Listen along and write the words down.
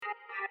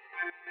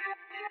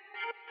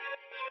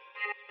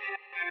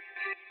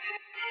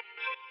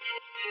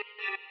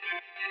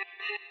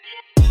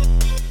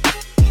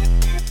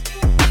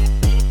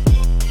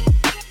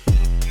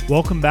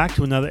Welcome back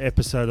to another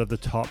episode of The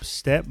Top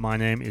Step. My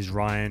name is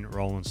Ryan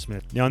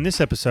Rowland-Smith. Now, in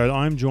this episode,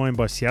 I'm joined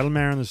by Seattle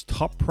Mariners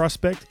top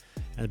prospect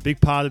and a big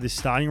part of this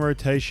starting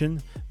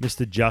rotation,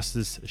 Mr.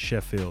 Justus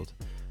Sheffield.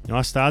 Now,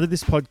 I started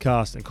this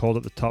podcast and called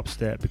it The Top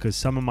Step because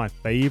some of my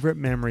favorite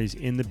memories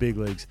in the big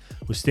leagues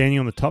were standing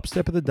on the top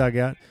step of the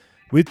dugout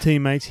with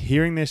teammates,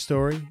 hearing their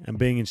story and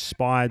being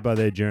inspired by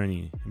their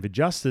journey. And for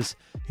Justus,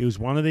 he was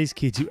one of these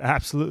kids who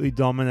absolutely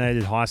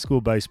dominated high school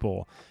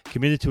baseball,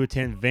 committed to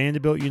attend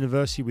Vanderbilt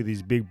University with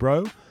his big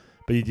bro,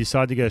 but he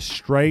decided to go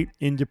straight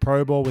into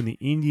pro ball when the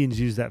Indians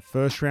used that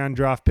first round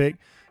draft pick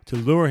to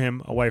lure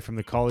him away from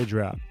the college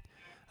route.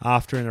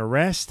 After an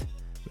arrest,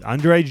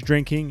 underage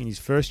drinking in his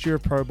first year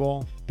of pro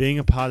ball, being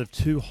a part of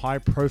two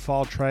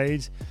high-profile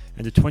trades,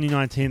 and a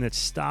 2019 that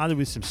started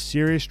with some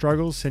serious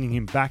struggles, sending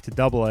him back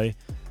to AA,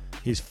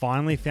 he's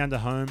finally found a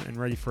home and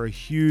ready for a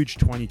huge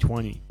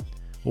 2020.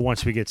 Well,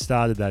 once we get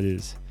started, that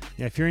is.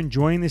 Now, if you're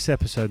enjoying this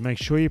episode, make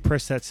sure you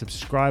press that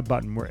subscribe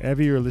button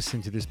wherever you're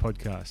listening to this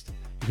podcast.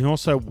 You can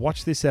also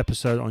watch this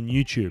episode on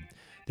YouTube.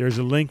 There is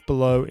a link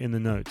below in the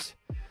notes.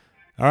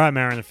 All right,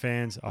 Mariner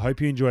fans, I hope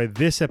you enjoy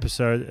this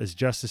episode as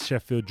Justus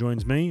Sheffield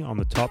joins me on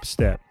the top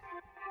step.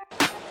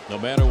 No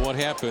matter what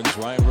happens,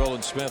 Ryan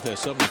Rowland-Smith has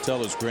something to tell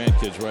his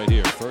grandkids right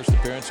here. First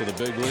appearance of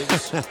the big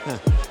leagues.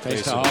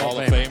 Face a Hall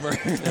of Famer.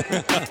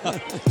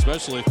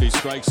 Especially if he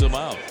strikes them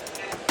out.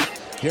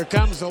 Here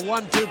comes the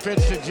 1-2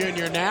 pitch to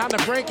Junior now.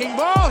 The breaking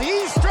ball,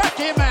 he struck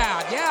him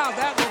out. Yeah,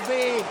 that will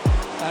be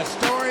a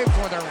story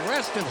for the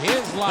rest of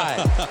his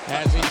life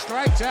as he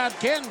strikes out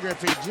Ken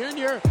Griffey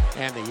Jr.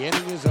 and the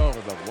inning is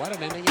over. But what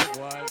an inning it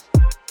was.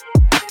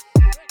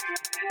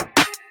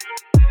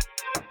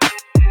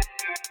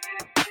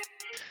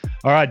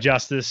 All right,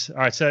 Justus. All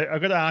right, so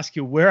I've got to ask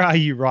you, where are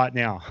you right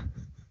now?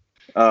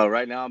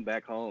 Right now I'm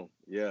back home.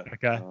 Yeah.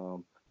 Okay.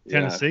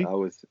 Tennessee? I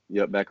was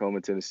back home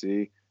in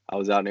Tennessee. I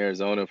was out in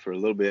Arizona for a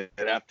little bit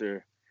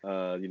after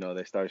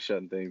they started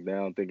shutting things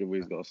down, thinking we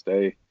was gonna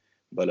stay.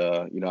 But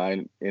I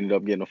ended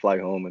up getting a flight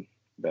home and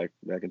back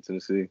in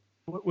Tennessee.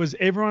 Was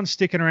everyone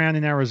sticking around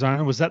in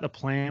Arizona? Was that the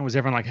plan? Was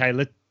everyone like, hey,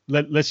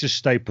 let's just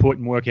stay put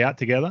and work out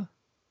together?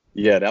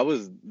 Yeah, that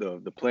was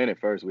the plan at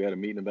first. We had a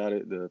meeting about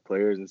it, the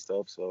players and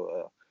stuff.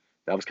 So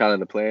that was kind of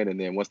the plan. And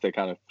then once they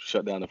kind of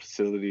shut down the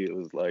facility, it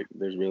was like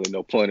there's really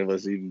no point of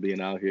us even being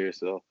out here.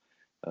 So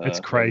it's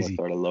crazy.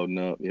 Started loading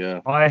up.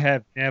 Yeah, I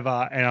have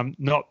never, and I'm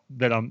not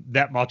that I'm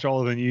that much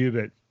older than you,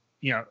 but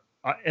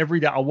every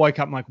day I wake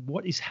up, I'm like,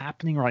 what is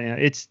happening right now?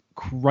 It's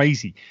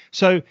crazy.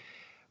 So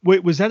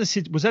was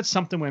that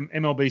something when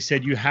MLB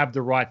said you have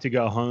the right to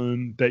go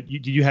home, but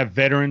did you have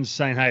veterans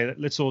saying, hey,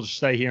 let's all just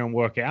stay here and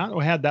work out,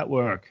 or how'd that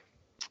work?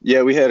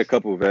 Yeah, we had a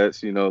couple of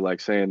vets,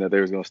 like saying that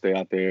they was going to stay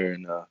out there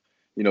and,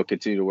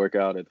 continue to work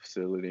out at the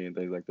facility and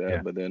things like that.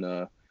 Yeah. But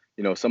then,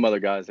 some other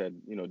guys had,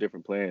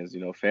 different plans,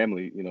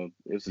 family,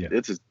 it's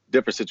a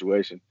different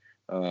situation,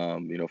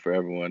 for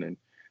everyone. And,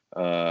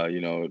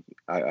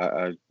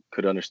 I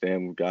could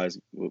understand guys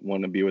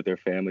wanting to be with their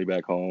family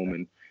back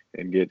home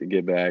and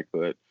get back.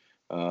 But,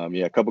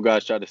 a couple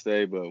guys tried to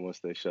stay, but once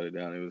they shut it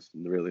down, it was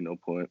really no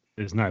point.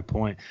 There's no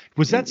point.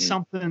 Was that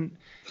something,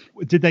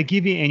 did they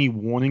give you any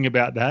warning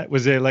about that?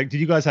 Was there did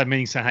you guys have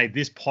meetings saying, hey,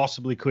 this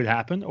possibly could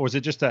happen? Or was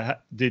it just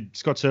did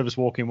Scott Service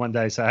walk in one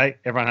day and say, hey,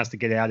 everyone has to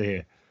get out of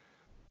here?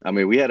 I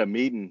mean, we had a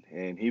meeting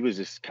and he was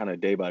just kind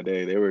of day by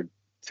day. They were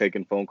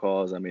taking phone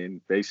calls. I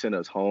mean, they sent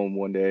us home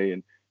one day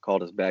and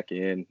called us back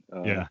in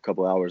a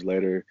couple hours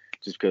later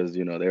just because,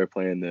 they were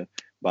playing the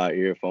by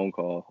ear phone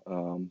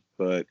call.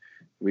 But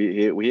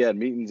we had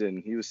meetings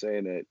and he was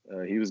saying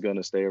that he was going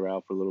to stay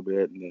around for a little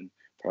bit and then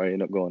probably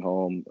end up going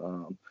home.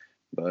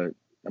 But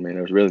I mean,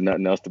 there was really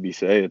nothing else to be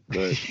said,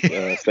 but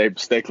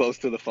stay close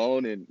to the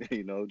phone and,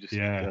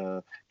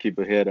 keep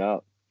a head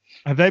out.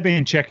 Have they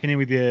been checking in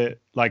with you,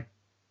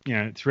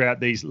 throughout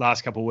these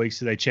last couple of weeks?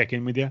 Do they check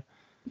in with you?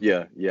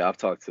 Yeah. I've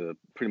talked to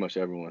pretty much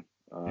everyone.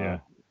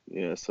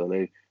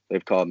 So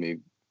they've called me,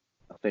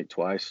 I think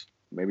twice,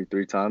 maybe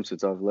 3 times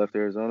since I've left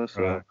Arizona.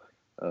 So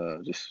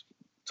just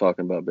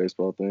talking about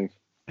baseball things.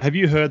 Have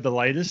you heard the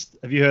latest?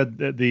 Have you heard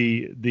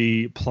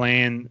the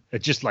plan?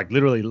 It's just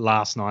literally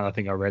last night, I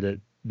think I read it,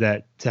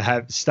 that to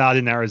have start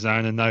in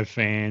Arizona, no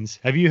fans.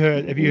 Have you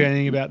heard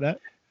anything about that?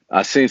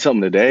 I seen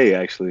something today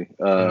actually,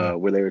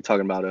 where they were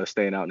talking about us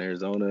staying out in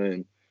Arizona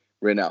and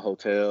renting out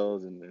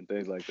hotels and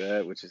things like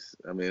that, which is,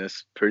 I mean,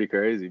 it's pretty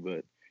crazy,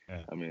 but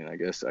I mean, I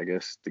guess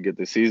to get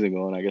the season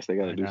going, I guess they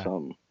got to do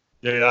something.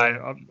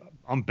 Yeah,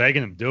 I'm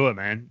begging them to do it,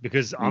 man,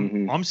 because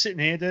I'm sitting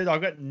here, dude.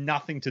 I've got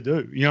nothing to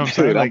do. You know what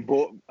I'm saying?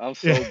 Dude, I'm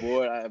so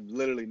bored. I have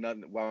literally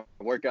nothing. I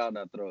work out and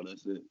I throw.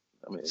 That's it.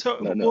 I mean,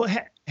 so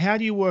how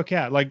do you work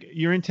out?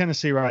 You're in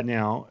Tennessee right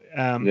now.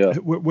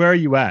 Where are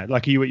you at?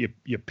 Are you at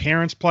your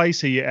parents'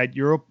 place? Are you at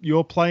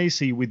your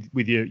place? Are you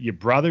with your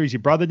brother? Is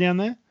your brother down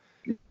there?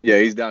 Yeah,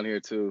 he's down here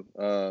too.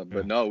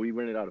 But no, we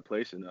rented out a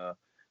place in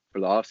for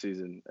the off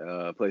season,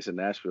 place in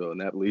Nashville,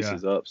 and that lease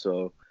is up.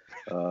 So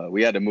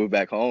we had to move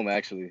back home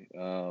actually,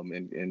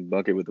 and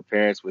bunk it with the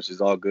parents, which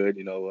is all good.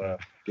 Getting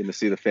to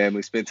see the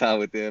family, spend time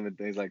with them, and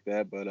things like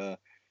that. But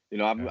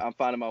I'm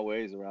finding my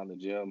ways around the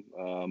gym.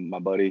 My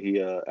buddy,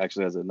 he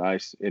actually has a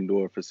nice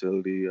indoor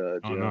facility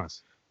gym.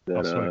 Nice.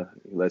 That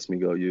he lets me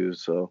go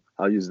use. So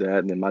I'll use that.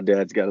 And then my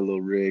dad's got a little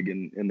rig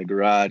in the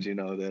garage,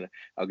 that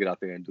I'll get out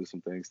there and do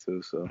some things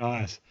too. So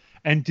nice.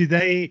 And did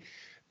they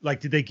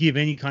give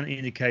any kind of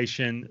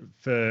indication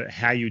for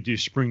how you do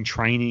spring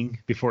training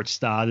before it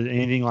started?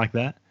 Anything like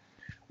that?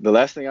 The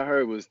last thing I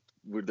heard was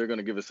they're going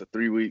to give us a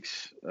 3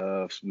 weeks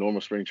of normal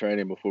spring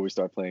training before we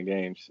start playing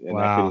games. And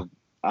wow.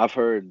 I've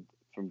heard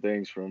from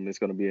things from it's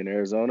going to be in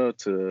Arizona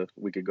to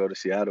we could go to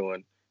Seattle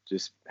and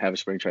just have a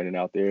spring training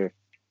out there.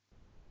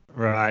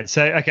 Right.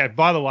 So, okay,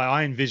 by the way,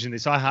 I envisioned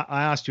this. I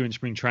asked you in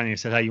spring training, I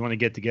said, hey, you want to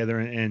get together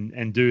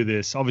and do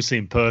this, obviously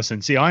in person.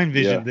 See, I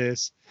envisioned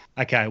this.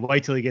 Okay,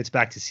 wait till he gets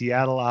back to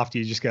Seattle after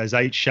he just goes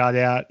 8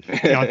 shutout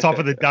on top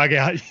of the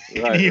dugout.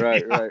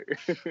 Right.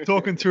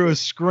 Talking through a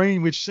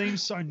screen, which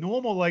seems so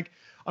normal. Like,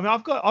 I mean,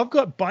 I've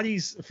got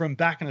buddies from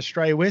back in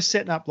Australia. We're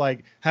setting up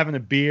like having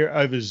a beer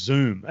over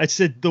Zoom. It's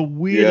the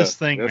weirdest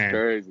thing, that's man.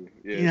 Crazy.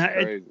 Yeah,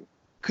 it's crazy.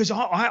 Because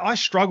I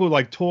struggle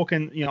like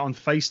talking, on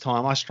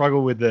FaceTime. I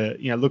struggle with the,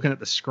 looking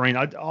at the screen.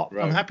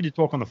 I'm happy to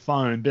talk on the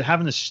phone, but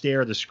having to stare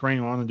at the screen,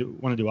 I want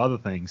to do other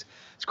things.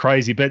 It's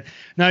crazy. But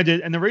no,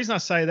 dude. And the reason I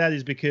say that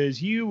is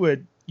because you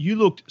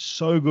looked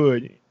so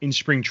good in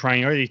spring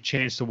training. I had a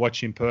chance to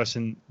watch you in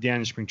person down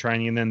in spring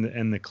training, and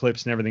then the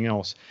clips and everything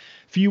else.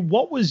 For you,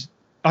 what was?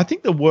 I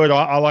think the word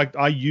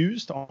I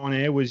used on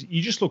air was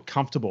you just looked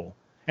comfortable.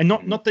 And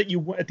not that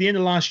you at the end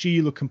of last year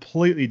you look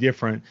completely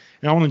different.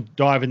 And I want to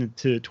dive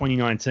into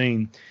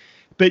 2019,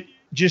 but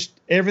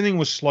just everything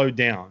was slowed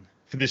down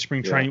for this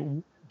spring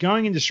training.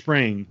 Going into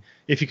spring,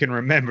 if you can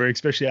remember,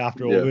 especially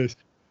after all this,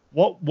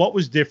 what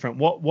was different?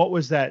 What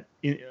was that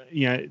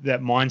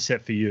that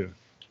mindset for you?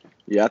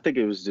 Yeah, I think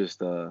it was just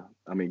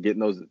getting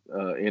those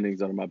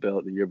innings under my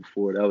belt the year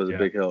before, that was a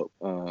big help.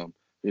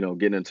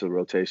 Getting into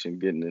rotation,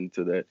 getting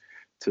into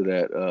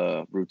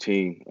that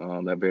routine,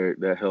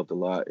 that helped a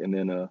lot. And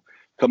then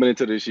coming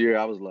into this year,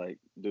 I was like,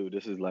 dude,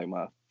 this is like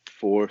my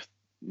fourth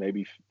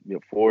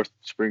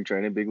spring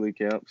training big league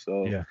camp.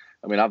 So,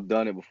 I mean, I've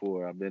done it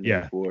before. I've been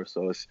there before.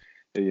 So it's,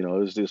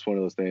 it's just one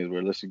of those things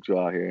where let's just go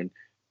out here and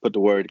put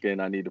the work in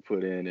I need to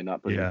put in and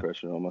not put any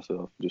pressure on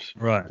myself. Just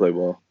play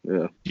ball.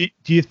 Yeah.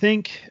 Do you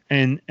think,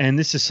 and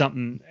this is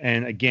something,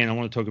 and again, I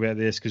want to talk about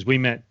this because we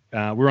met,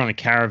 we were on a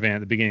caravan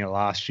at the beginning of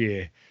last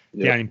year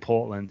down in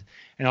Portland.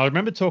 And I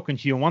remember talking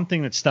to you, and one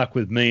thing that stuck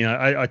with me,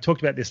 I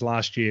talked about this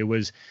last year,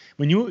 was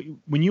when you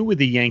were with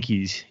the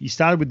Yankees, you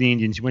started with the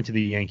Indians, you went to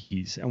the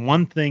Yankees. And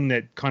one thing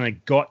that kind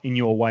of got in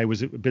your way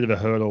was a bit of a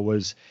hurdle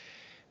was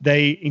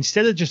they,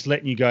 instead of just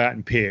letting you go out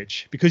and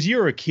pitch, because you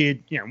were a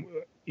kid,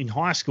 in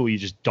high school, you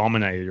just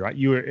dominated, right?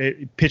 You were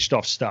pitched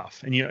off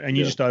stuff and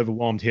you just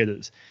overwhelmed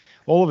hitters.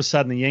 All of a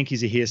sudden, the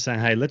Yankees are here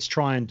saying, hey, let's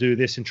try and do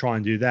this and try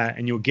and do that.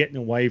 And you're getting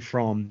away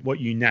from what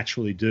you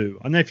naturally do.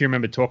 I don't know if you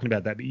remember talking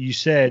about that, but you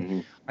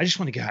said, I just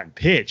want to go out and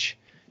pitch.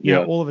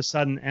 All of a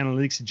sudden,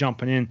 analytics are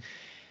jumping in.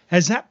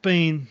 Has that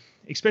been,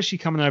 especially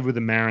coming over with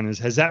the Mariners,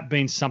 has that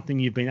been something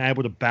you've been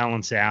able to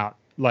balance out,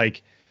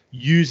 like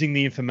using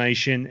the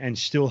information and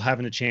still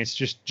having a chance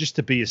just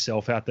to be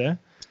yourself out there?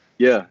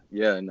 Yeah.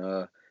 And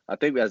I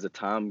think as the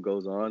time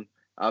goes on,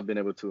 I've been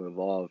able to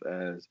evolve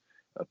as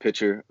a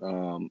pitcher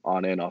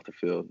on and off the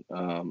field,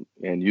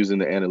 and using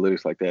the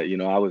analytics like that.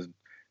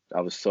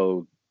 I was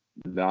so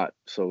not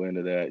so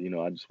into that.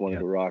 I just wanted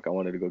to rock. I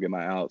wanted to go get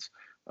my outs.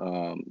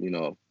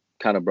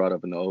 Kind of brought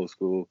up in the old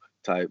school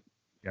type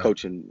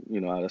coaching.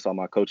 That's all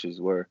my coaches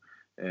were.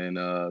 And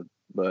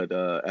but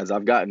as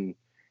I've gotten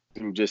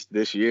through just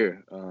this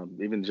year,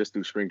 even just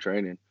through spring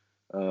training,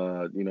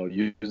 using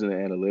the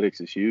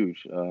analytics is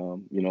huge.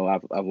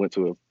 I went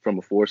from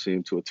a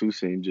 4-seam to a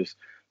 2-seam just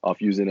off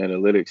using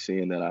analytics,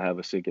 seeing that I have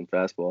a sinking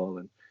fastball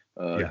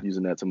and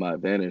using that to my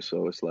advantage.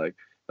 So it's like,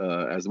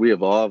 as we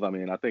evolve, I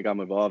mean, I think I'm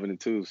evolving it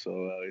too.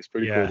 So it's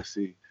pretty cool to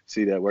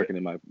see that working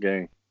in my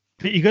game.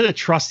 But you got to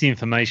trust the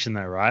information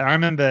though, right? I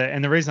remember,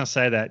 and the reason I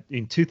say that,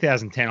 in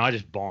 2010, I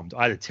just bombed.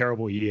 I had a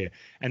terrible year.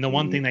 And the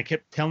one thing they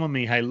kept telling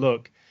me, hey,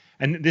 look,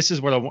 and this is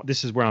where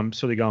I'm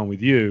sort of going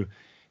with you,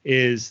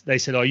 is they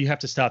said, oh, you have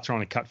to start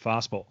throwing a cut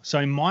fastball. So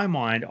in my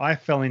mind, I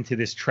fell into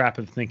this trap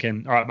of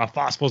thinking, all right, my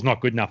fastball's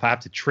not good enough. I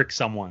have to trick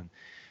someone.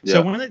 Yeah.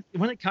 So when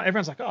it comes,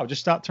 everyone's like, oh, just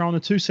start throwing the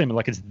 2-seamer.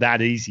 Like, it's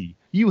that easy.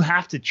 You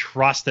have to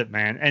trust it,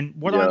 man. And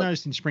what I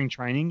noticed in spring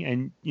training,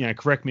 and,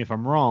 correct me if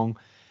I'm wrong,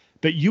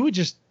 but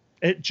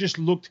it just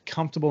looked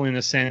comfortable in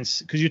a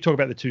sense, because you talk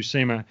about the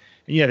 2-seamer and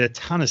you had a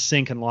ton of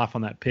sink and life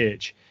on that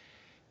pitch.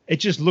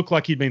 It just looked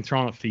like you'd been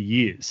throwing it for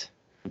years.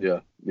 Yeah.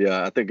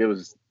 I think it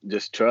was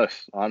just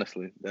trust,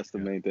 honestly. That's the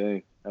main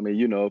thing. I mean,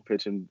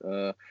 pitching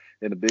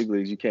in the big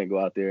leagues, you can't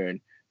go out there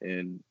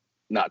and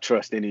not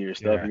trust any of your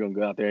stuff. You're going to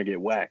go out there and get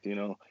whacked,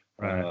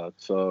 Right.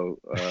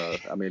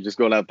 I mean, just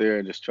going out there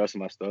and just trusting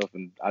my stuff.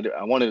 And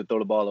I wanted to throw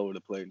the ball over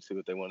the plate and see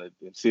what they wanted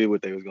and see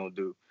what they was going to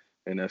do.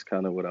 and that's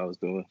kind of what I was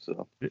doing.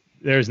 So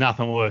there's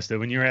nothing worse than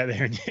when you're out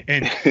there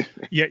and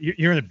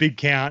you're in a big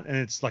count and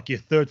it's like your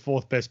third,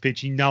 fourth best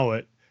pitch. You know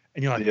it,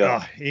 and you're like,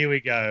 oh, here we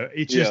go.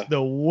 It's just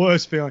the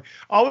worst feeling.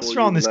 I was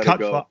throwing this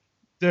cut,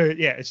 dude.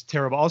 Yeah, it's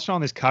terrible. I was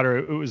throwing this cutter.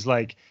 It was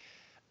like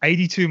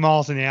 82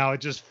 miles an hour,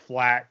 just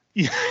flat.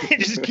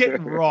 Just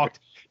getting rocked.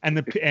 And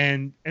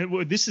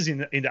this is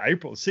into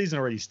April. The season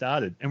already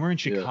started, and we're in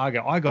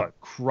Chicago. I got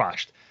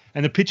crushed.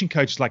 And the pitching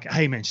coach is like,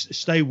 "Hey man,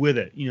 stay with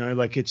it. You know,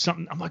 like it's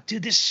something." I'm like,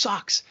 "Dude, this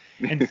sucks."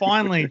 And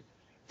finally,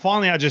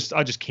 I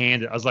just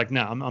canned it. I was like,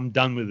 "No, I'm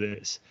done with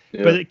this."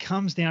 Yeah. But it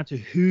comes down to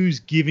who's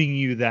giving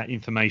you that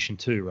information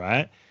too,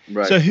 right?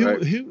 Right. So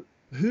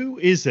who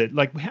is it?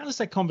 Like, how does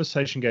that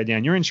conversation go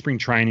down? You're in spring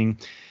training.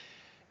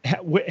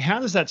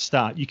 How does that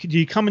start? Do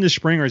you come into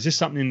spring, or is this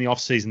something in the off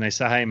season? They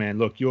say, "Hey man,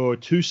 look, you're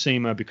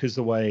two-seamer because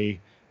the way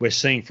we're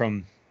seeing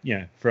from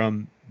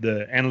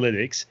the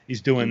analytics is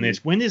doing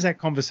this." When does that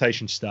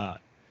conversation start?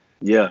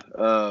 Yeah,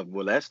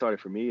 well, that started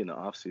for me in the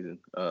off season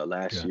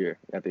last year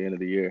at the end of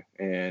the year,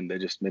 and they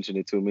just mentioned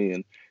it to me,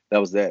 and that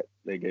was that.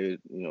 They gave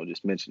it,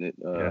 just mention it,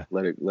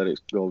 let it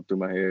go through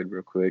my head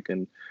real quick,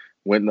 and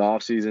went in the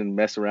off season,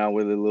 messed around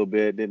with it a little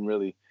bit, didn't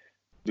really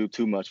do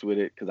too much with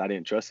it because I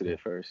didn't trust it at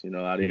first.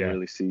 I didn't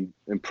really see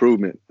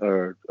improvement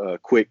or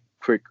quick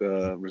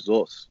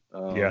results.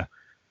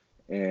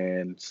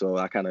 And so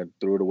I kind of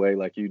threw it away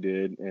like you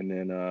did. And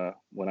then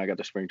when I got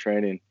to spring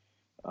training,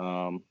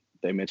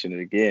 they mentioned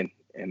it again.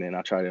 And then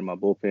I tried it in my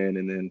bullpen,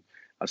 and then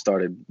I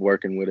started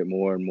working with it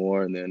more and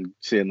more, and then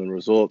seeing the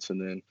results, and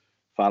then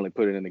finally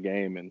put it in the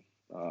game and,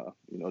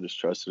 just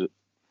trusted it.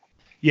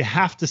 You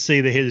have to see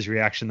the hitter's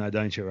reaction though,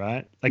 don't you?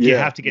 Right? Like you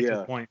have to get to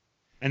the point.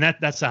 And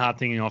that's the hard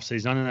thing in off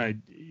season. I don't know.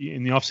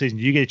 In the off season,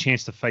 do you get a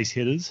chance to face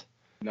hitters?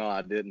 No,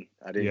 I didn't.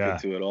 I didn't get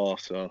to it all.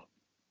 So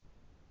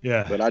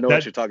yeah, but I know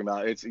what you're talking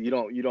about. It's you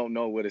don't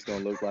know what it's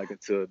going to look like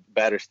until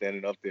batter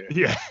standing up there.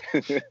 Yeah,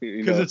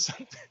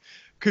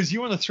 because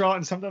you want to throw it,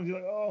 and sometimes you're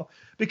like, oh,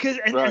 because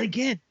and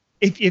again,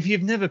 if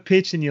you've never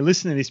pitched and you're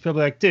listening to these people,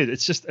 like, dude,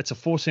 it's a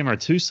four-seam or a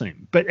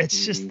two-seam, but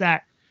it's just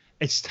that.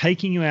 It's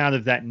taking you out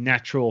of that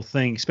natural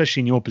thing,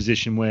 especially in your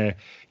position where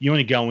you want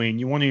to go in,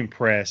 you want to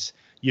impress.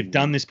 You've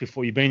done this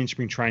before. You've been in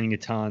spring training a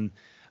ton.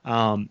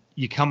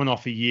 You're coming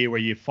off a year where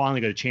you finally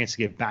got a chance to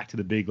get back to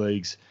the big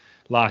leagues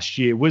last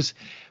year. Was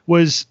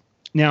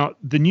now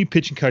the new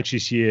pitching coach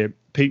this year,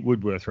 Pete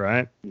Woodworth,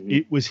 right?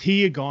 Was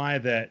he a guy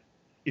that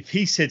if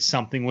he said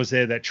something, was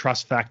there that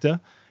trust factor?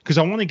 Because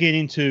I want to get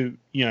into,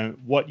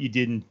 what you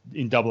did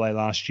in AA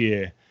last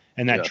year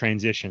and that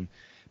transition.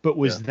 But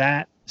was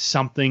that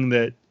something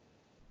that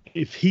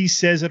if he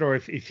says it, or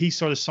if he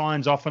sort of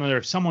signs off on it, or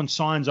if someone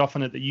signs off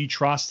on it that you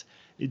trust,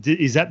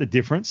 is that the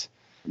difference?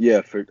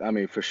 Yeah,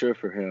 for sure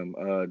for him.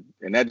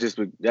 And that's just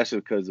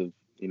because of,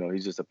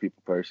 he's just a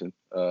people person.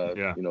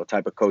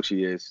 Type of coach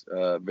he is,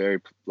 very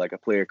like a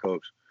player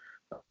coach.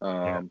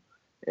 And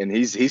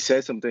he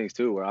said some things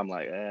too where I'm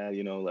like, I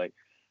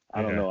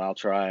don't know, I'll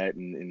try it,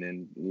 and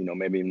then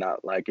maybe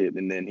not like it,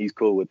 and then he's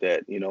cool with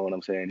that. You know what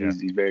I'm saying? Yeah.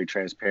 He's very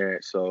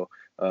transparent. So,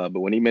 but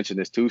when he mentioned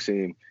this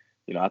two-seam,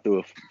 I threw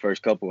a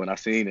first couple when I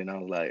seen it, and I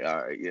was like, all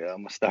right,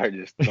 I'm gonna start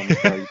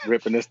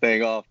ripping this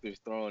thing off,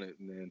 just throwing it,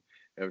 and then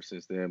ever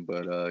since then.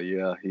 But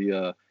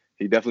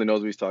he definitely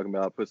knows what he's talking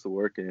about, puts the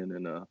work in,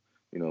 and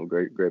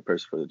great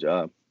person for the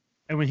job.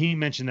 And when he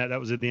mentioned that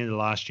was at the end of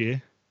last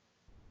year.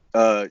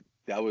 That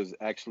was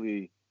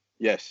actually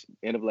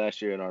end of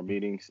last year in our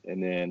meetings,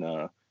 and then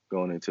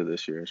going into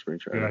this year in spring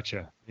training.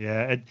 Gotcha.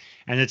 Yeah,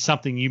 and it's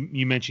something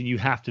you mentioned. You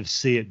have to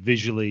see it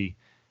visually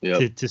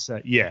to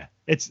say,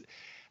 it's.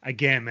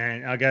 Again,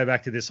 man, I go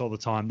back to this all the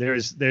time.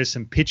 There's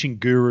some pitching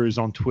gurus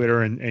on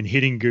Twitter and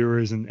hitting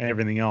gurus and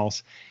everything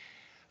else.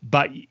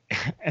 But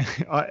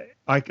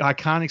I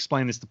can't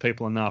explain this to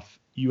people enough.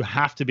 You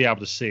have to be able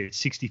to see it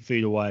 60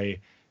 feet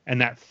away and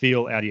that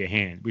feel out of your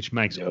hand, which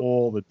makes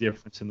all the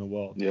difference in the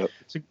world. Yep.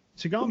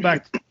 So going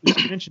back,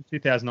 you mentioned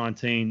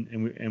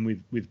 2019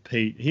 and with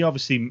Pete, he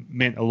obviously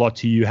meant a lot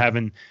to you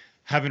having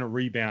a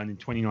rebound in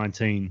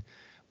 2019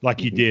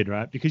 like you did,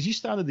 right? Because you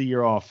started the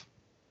year off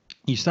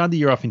in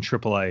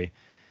AAA,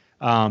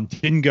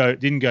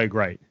 didn't go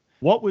great.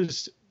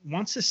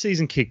 Once the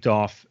season kicked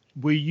off,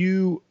 were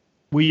you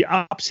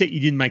upset you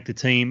didn't make the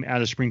team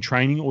out of spring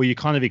training, or you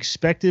kind of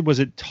expected? Was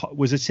it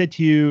said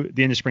to you at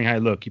the end of spring, hey,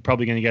 look, you're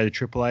probably going to go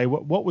to AAA?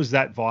 What was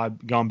that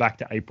vibe going back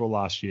to April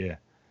last year?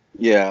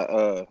 Yeah,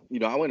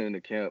 I went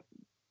into camp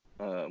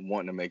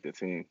wanting to make the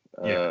team.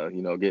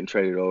 Getting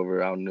traded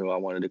over, I knew I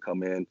wanted to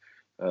come in,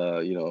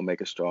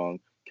 make a strong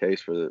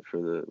case for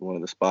the one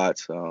of the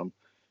spots.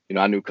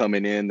 I knew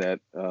coming in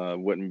that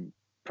wouldn't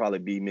probably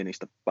be many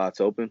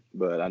spots open,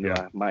 but I knew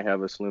I might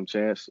have a slim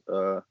chance.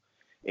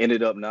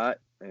 Ended up not,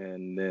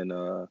 and then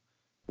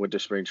went to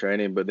spring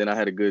training. But then I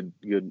had a good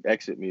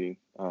exit meeting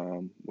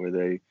where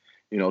they,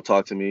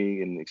 talked to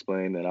me and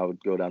explained that I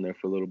would go down there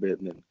for a little bit,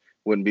 and then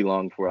wouldn't be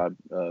long before I'd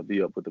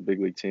be up with the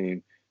big league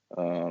team,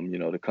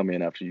 to come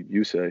in after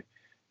USAY.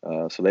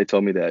 So they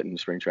told me that in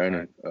spring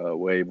training,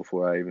 way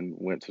before I even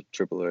went to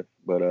AAA.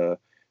 But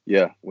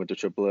went to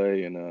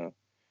AAA, and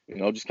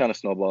just kind of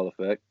snowball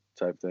effect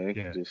type thing.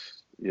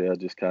 Yeah.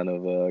 Just kind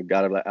of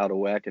got it out of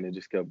whack, and it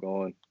just kept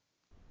going.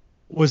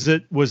 Was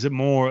it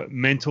more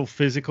mental,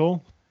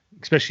 physical?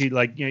 Especially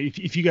like,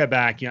 if you go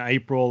back,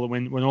 April,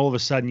 when all of a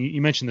sudden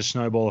you mentioned the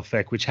snowball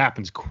effect, which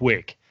happens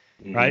quick,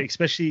 right?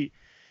 Especially,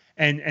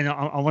 and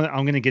I'm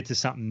going to get to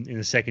something in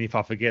a second. If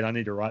I forget, I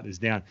need to write this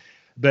down.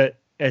 But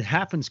it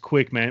happens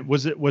quick, man.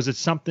 Was it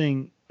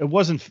something? It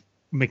wasn't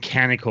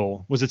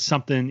mechanical. Was it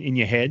something in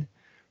your head?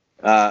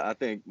 I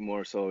think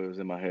more so it was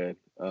in my head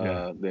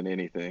than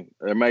anything.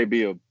 There may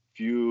be a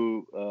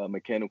few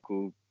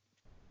mechanical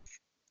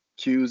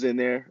cues in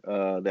there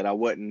that I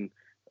wasn't,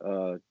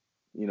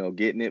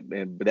 getting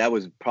it, but that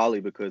was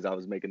probably because I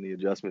was making the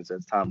adjustments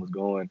as time was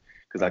going,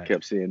 because I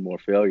kept seeing more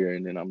failure,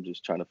 and then I'm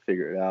just trying to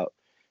figure it out.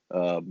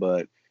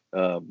 But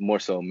more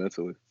so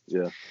mentally,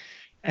 yeah.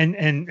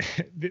 And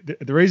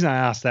the reason I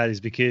asked that is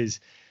because,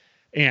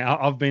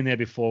 I've been there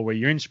before, where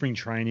you're in spring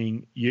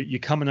training, you're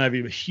coming over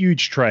a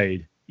huge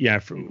trade,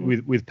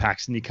 with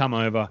Paxton. You come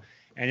over,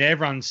 and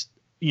everyone's,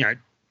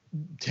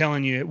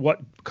 telling you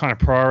what kind of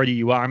priority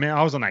you are. I mean,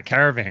 I was on that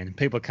caravan, and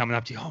people are coming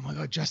up to you, oh my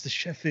God, Justice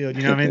Sheffield,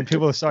 what I mean?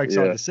 People are so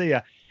excited to see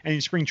you. And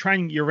in spring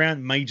training, you're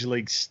around major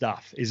league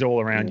stuff is all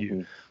around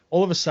you.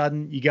 All of a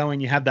sudden, you go in,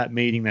 you have that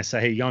meeting, they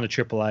say, hey, you're on to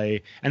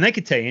AAA, and they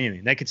could tell you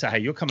anything. They could say, hey,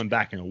 you're coming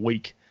back in a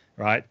week,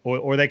 right?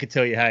 Or they could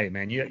tell you, hey,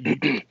 man, you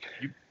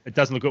it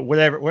doesn't look good,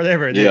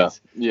 whatever it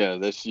is. Yeah,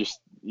 that's just,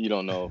 you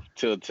don't know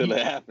till it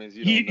happens.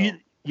 You don't know.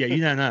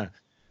 You don't know.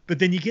 But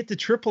then you get to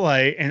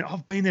AAA, and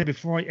I've been there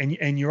before,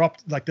 and you're up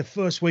like the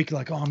first week, you're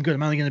like, oh, I'm good,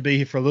 I'm only going to be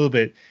here for a little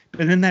bit.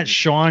 But then that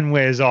shine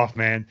wears off,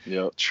 man.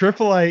 Yep.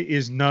 AAA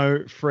is no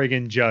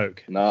friggin'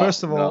 joke. No,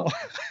 First of all,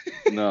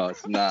 no,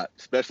 it's not.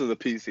 Especially the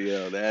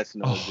PCL, that's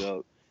no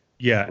joke.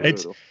 Yeah,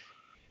 it's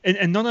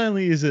and not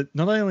only is it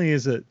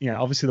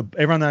obviously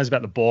everyone knows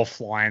about the ball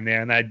flying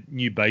there, and they had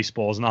new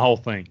baseballs and the whole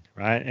thing,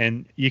 right?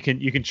 And you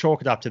can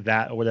chalk it up to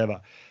that or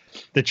whatever.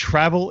 The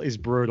travel is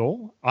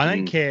brutal. I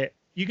don't care.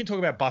 You can talk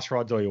about bus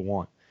rides all you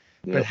want,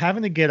 but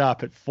having to get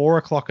up at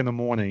 4:00 in the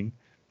morning,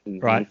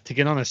 right, to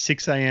get on a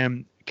 6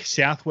 a.m.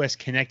 Southwest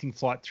connecting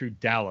flight through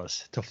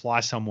Dallas to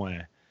fly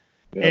somewhere,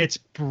 it's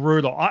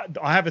brutal.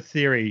 I have a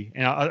theory,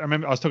 and I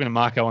remember I was talking to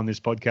Marco on this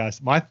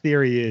podcast. My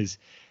theory is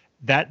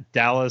that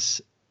Dallas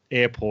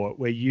airport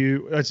where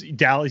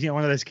Dallas,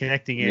 one of those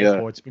connecting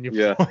airports when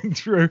you're flying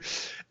through,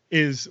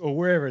 or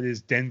wherever it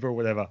is, Denver or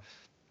whatever.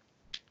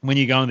 When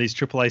you go in these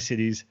AAA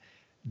cities,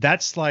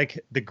 that's like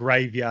the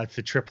graveyard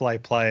for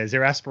AAA players.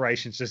 Their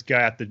aspirations just go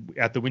out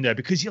the window,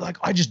 because you're like,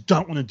 I just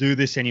don't want to do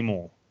this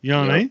anymore. You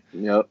know what I mean?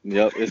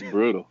 Yep. It's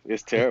brutal.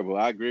 It's terrible.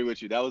 I agree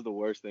with you. That was the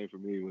worst thing for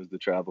me, was the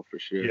travel, for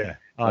sure. Yeah.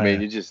 I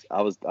mean,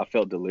 I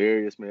felt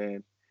delirious,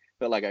 man.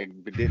 Felt like I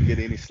didn't get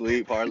any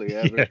sleep hardly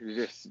ever. It was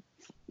just,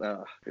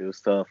 it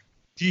was tough.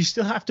 Do you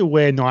still have to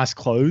wear nice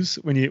clothes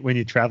when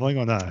you're traveling,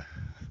 or no?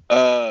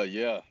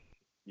 Yeah.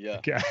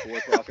 Okay.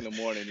 4:00 in the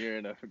morning, you're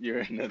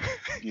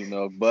in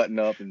a button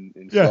up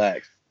and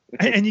slacks.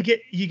 And you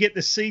get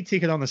the C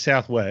ticket on the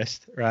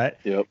Southwest, right?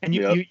 Yep. And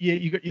you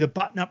got the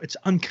button up. It's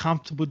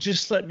uncomfortable.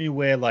 Just let me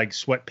wear like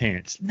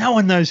sweatpants. No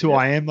one knows who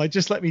I am. Like,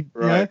 just let me.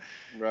 Right.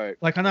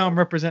 Like, I know I'm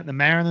representing the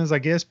Mariners, I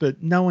guess,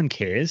 but no one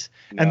cares.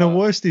 No. And the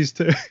worst is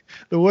there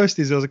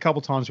was a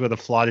couple times where the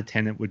flight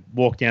attendant would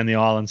walk down the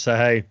aisle and say,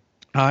 hey,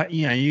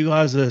 you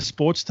guys are a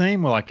sports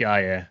team? We're like, oh,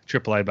 yeah,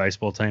 AAA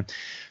baseball team.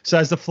 So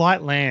as the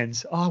flight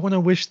lands, I want to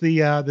wish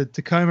the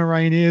Tacoma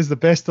Rainiers the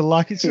best of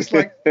luck. It's just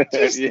like,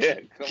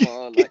 come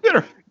on.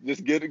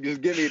 Just get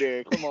me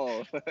there. Come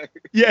on.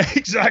 Yeah,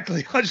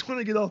 exactly. I just want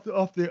to get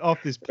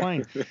off this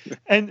plane.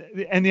 And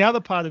the other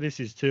part of this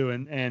is too,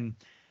 and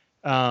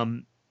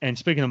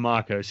speaking of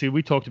Marco, see,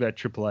 we talked about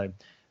AAA,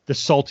 the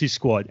salty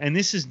squad, and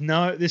this is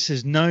no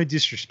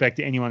disrespect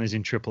to anyone who's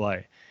in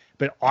AAA.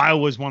 But I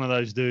was one of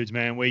those dudes,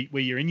 man, where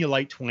you're in your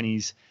late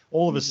 20s,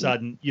 all of a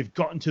sudden you've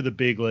gotten to the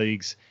big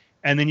leagues,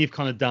 and then you've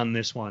kind of done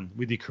this one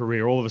with your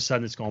career. All of a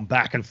sudden it's gone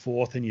back and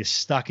forth, and you're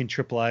stuck in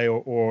AAA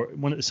or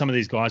some of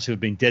these guys who have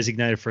been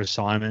designated for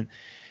assignment.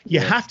 You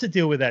have to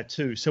deal with that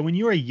too. So when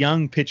you're a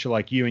young pitcher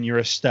like you, and you're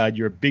a stud,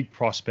 you're a big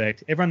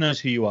prospect, everyone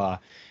knows who you are,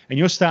 and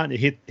you're starting to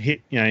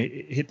hit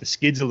the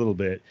skids a little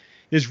bit,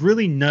 there's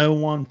really no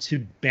one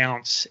to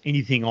bounce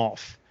anything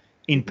off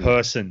in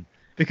person.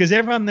 Because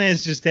everyone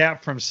there's just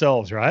out for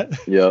themselves, right?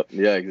 Yeah,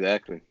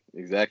 exactly.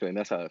 And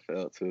that's how it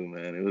felt too,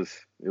 man. It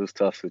was a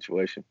tough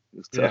situation. It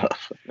was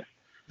tough.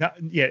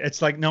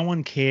 It's like no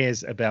one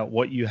cares about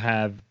what you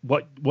have,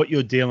 what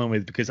you're dealing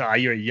with, because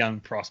you're a young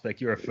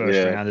prospect, you're a first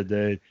rounder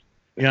dude.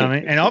 You know what I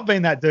mean? And I've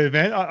been that dude,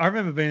 man. I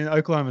remember being in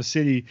Oklahoma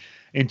City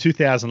in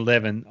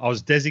 2011. I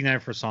was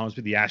designated for assignments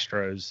with the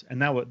Astros,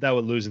 and they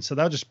were losing, so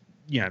they were just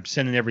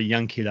sending every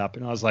young kid up,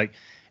 and I was like,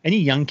 any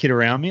young kid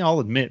around me, I'll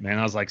admit, man,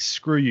 I was like,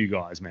 screw you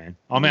guys, man.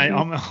 I'm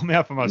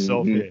out for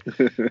myself here.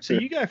 So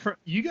you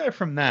go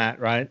from that,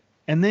 right?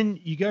 And then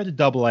you go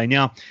to AA.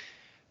 Now,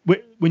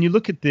 when you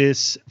look at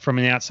this from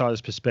an outsider's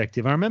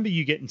perspective, I remember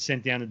you getting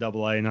sent down to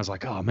AA, and I was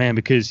like, oh man,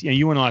 because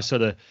you and I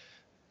sort of,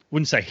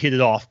 wouldn't say hit it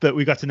off, but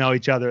we got to know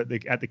each other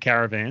at the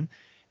caravan.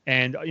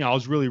 And I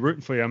was really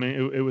rooting for you. I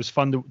mean, it was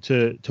fun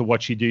to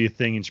watch you do your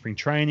thing in spring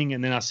training,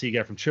 and then I see you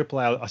go from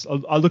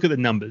AAA. I look at the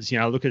numbers.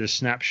 I look at a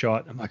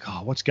snapshot. I'm like,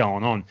 oh, what's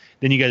going on?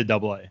 Then you go to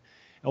AA. And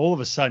all of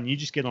a sudden, you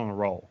just get on a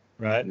roll,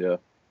 right? Yeah.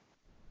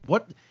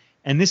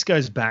 And this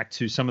goes back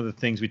to some of the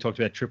things we talked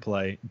about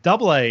AAA.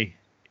 AA,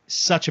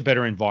 such a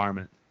better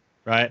environment,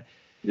 right?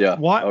 Yeah.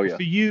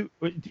 For you,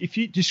 if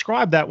you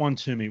describe that one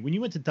to me, when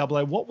you went to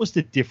AA, what was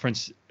the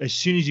difference as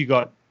soon as you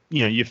got,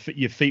 your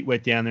feet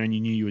wet down there and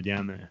you knew you were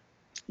down there?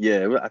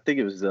 Yeah, I think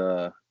it was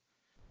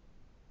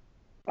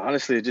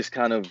honestly, it just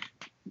kind of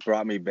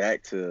brought me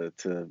back to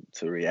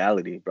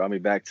reality. Brought me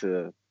back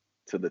to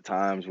the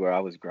times where I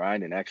was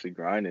actually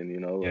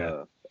grinding.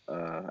 Yeah.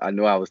 I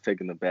know I was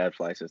taking the bad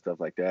flights and stuff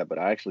like that, but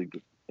I actually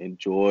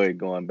enjoyed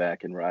going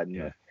back and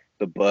riding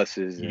the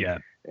buses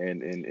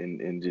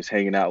and just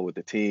hanging out with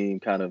the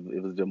team. Kind of,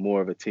 it was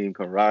more of a team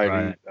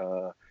camaraderie.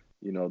 Right.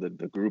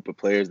 The group of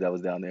players that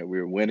was down there, we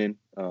were winning.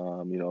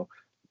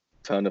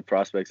 Ton of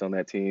prospects on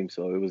that team,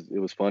 so it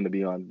was fun to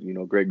be on.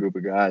 Great group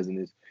of guys, and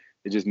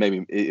it just made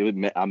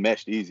me. I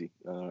meshed easy.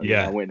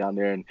 I went down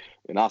there and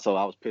also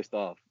I was pissed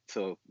off.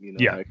 So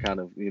I kind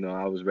of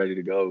I was ready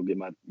to go get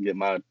my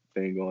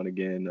thing going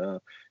again.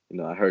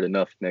 I heard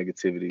enough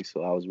negativity,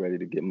 so I was ready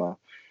to get my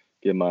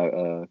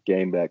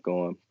game back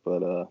going.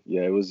 But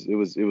it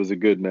was a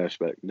good mesh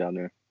back down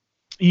there.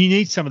 You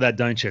need some of that,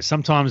 don't you?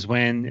 Sometimes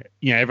when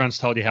everyone's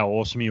told you how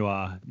awesome you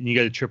are, and you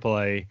go to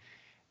AAA.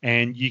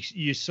 And you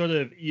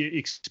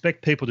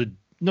expect people to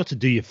not to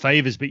do you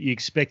favors, but you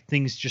expect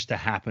things just to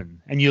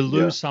happen, and you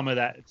lose some of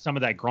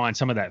that grind,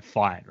 some of that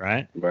fight,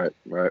 right?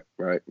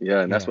 Right.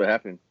 Yeah, and that's what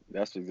happened.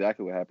 That's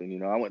exactly what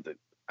happened. I went to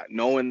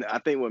knowing. I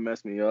think what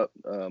messed me up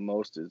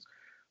most is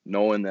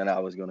knowing that I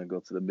was going to go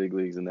to the big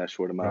leagues in that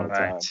short amount of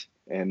time,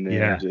 and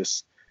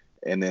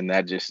then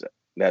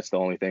that's the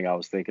only thing I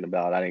was thinking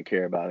about. I didn't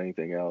care about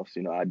anything else.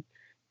 I'd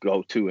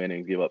go 2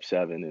 innings, give up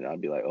 7, and I'd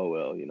be like, oh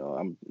well,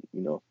 I'm,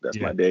 that's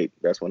my date.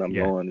 That's when I'm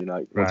going.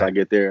 Once I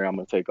get there, I'm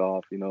gonna take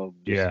off.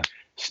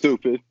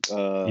 Stupid.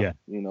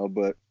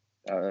 But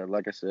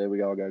like I said,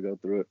 we all gotta go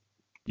through it.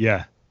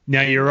 Yeah.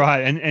 No, you're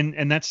right,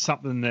 and that's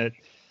something that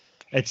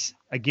it's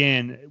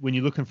again when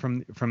you're looking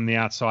from the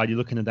outside, you're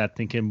looking at that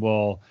thinking,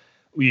 well,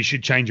 you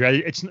should change your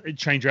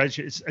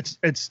attitude.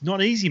 It's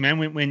not easy, man.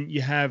 When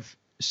you have,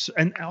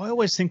 and I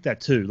always think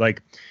that too,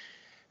 like.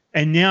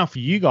 And now for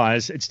you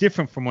guys, it's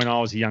different from when I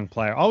was a young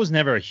player. I was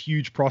never a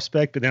huge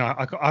prospect, but then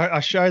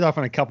I showed up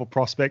on a couple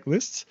prospect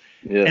lists,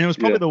 and it was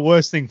probably the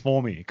worst thing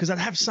for me because I'd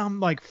have some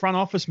like front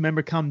office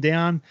member come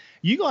down.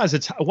 You guys,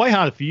 it's way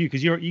harder for you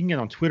because you can get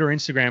on Twitter,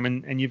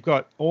 Instagram, and you've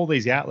got all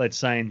these outlets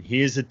saying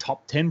here's the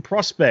top 10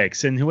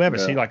 prospects and whoever.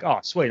 So you're like, oh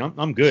sweet,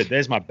 I'm good.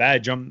 There's my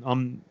badge.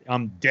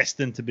 I'm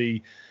destined to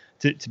be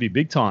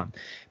big time.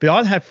 But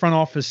I'd have front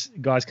office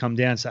guys come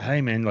down and say,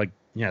 hey man, like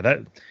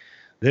that.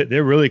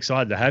 They're really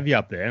excited to have you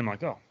up there. I'm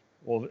like, oh,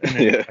 well, and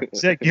then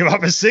give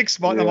up a 6th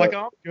spot. And I'm like,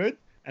 oh, I'm good.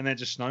 And then it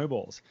just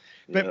snowballs.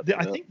 But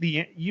I think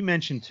you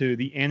mentioned too,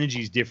 the energy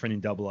is different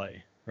in AA,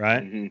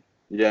 right? Mm-hmm.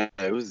 Yeah,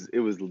 it was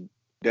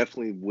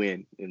definitely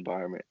win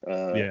environment.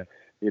 They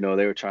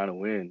were trying to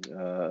win.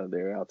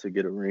 They were out to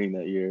get a ring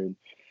that year.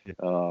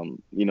 And,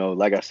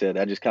 like I said,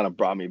 that just kind of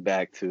brought me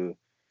back to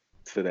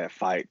that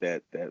fight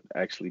that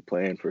actually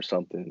playing for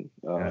something.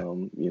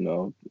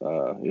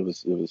 It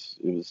was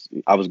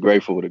I was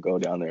grateful to go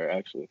down there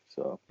actually.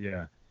 So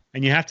yeah,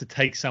 and you have to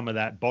take some of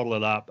that, bottle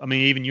it up. I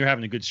mean, even you're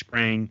having a good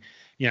spring.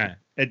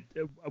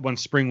 When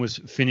spring was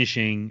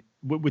finishing,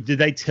 did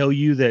they tell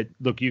you that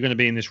look, you're going to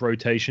be in this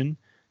rotation?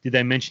 Did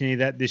they mention any of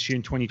that this year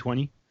in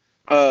 2020?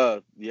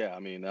 Yeah, I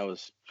mean that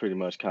was pretty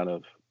much kind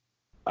of,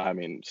 I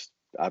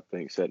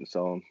think set in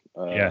stone.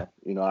 I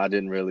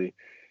didn't really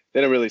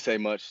say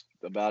much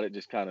about it.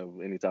 Just kind of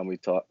anytime we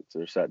talked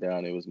or sat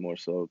down, it was more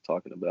so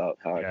talking about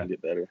how I can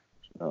get better.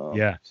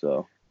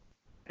 So,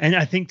 and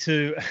I think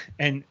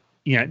and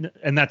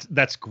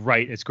that's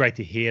great. It's great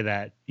to hear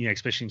that,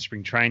 especially in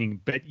spring training.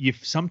 But you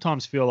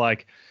sometimes feel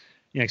like,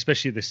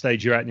 especially at the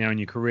stage you're at now in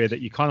your career, that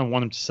you kind of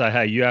want them to say,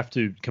 hey, you have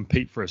to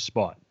compete for a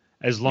spot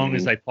as long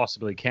as they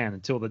possibly can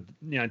until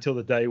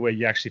the day where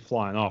you're actually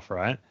flying off,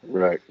 right?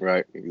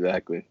 Right,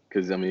 exactly.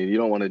 Because you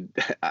don't want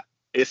to.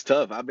 It's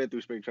tough. I've been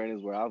through spring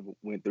trainings where I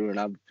went through and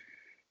I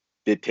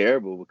did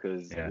terrible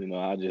because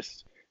I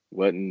just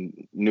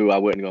knew I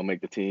wasn't gonna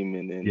make the team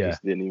and then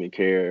just didn't even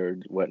care or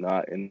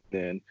whatnot. And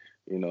then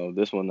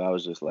this one I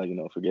was just like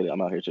forget it. I'm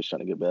out here just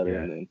trying to get better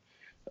and then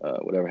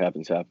whatever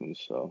happens.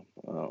 So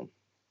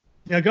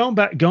now going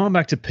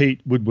back to Pete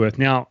Woodworth.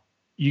 Now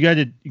you go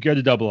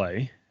to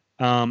AA,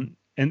 and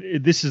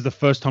this is the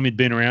first time you'd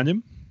been around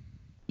him.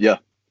 Yeah,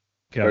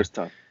 first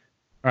time.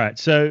 All right,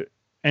 so.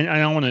 And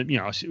I want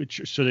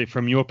to, sort of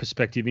from your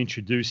perspective,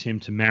 introduce him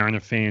to Mariner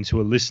fans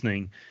who are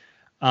listening,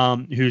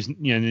 who's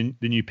the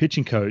new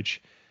pitching coach.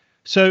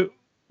 So,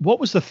 what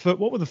were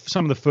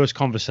some of the first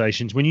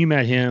conversations when you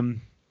met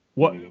him?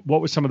 What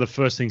were some of the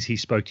first things he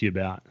spoke to you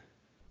about?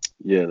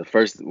 Yeah, the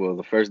first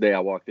day I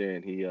walked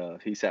in,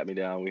 he sat me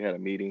down. We had a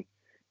meeting,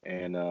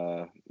 and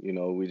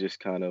we just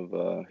kind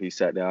of he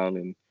sat down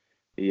and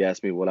he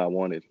asked me what I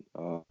wanted,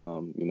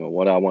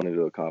 what I wanted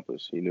to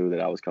accomplish. He knew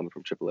that I was coming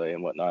from AAA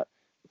and whatnot.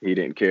 He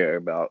didn't care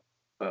about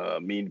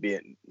me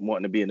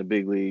wanting to be in the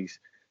big leagues.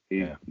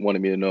 He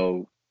wanted to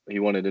know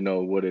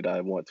what did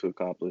I want to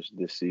accomplish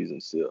this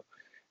season still.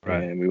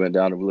 Right. And we went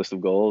down a list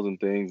of goals and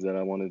things that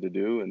I wanted to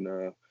do,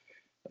 and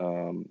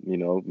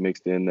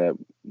mixed in that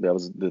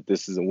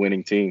this is a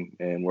winning team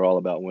and we're all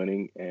about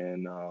winning,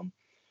 and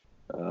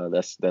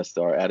that's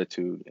our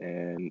attitude,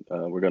 and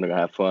we're gonna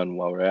have fun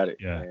while we're at it.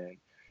 Yeah.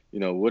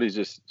 And Woody's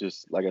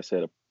just like I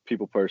said, a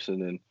people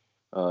person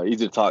and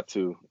easy to talk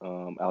to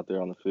out there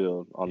on the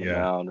field, on the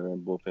mound, or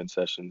in bullpen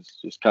sessions.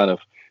 Just kind of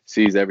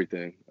sees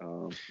everything,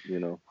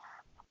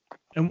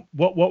 And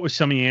what were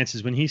some of the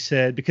answers when he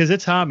said, because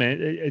it's hard,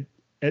 man.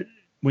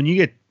 When you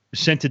get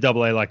sent to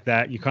AA like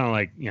that, you kind of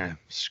like,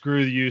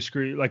 screw you,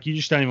 like you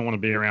just don't even want to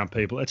be around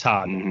people. It's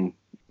hard. Mm-hmm.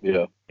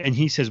 Yeah. And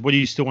he says, what do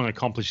you still want to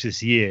accomplish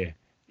this year?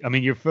 I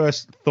mean, your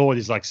first thought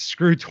is like,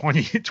 screw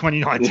 2019.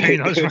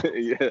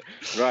 Yeah,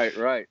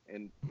 right.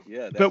 And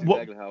that's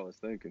exactly how I was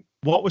thinking.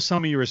 What were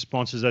some of your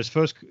responses, those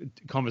first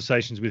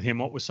conversations with him?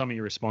 What were some of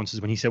your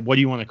responses when he said, what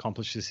do you want to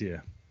accomplish this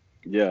year?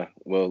 Yeah,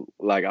 well,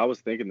 like I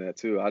was thinking that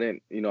too. I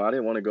didn't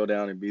want to go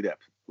down and be that,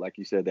 like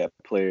you said, that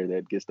player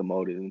that gets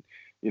demoted and,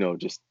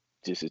 just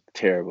is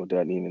terrible,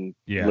 doesn't even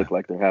look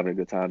like they're having a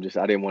good time.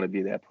 I didn't want to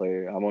be that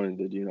player. I wanted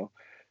to,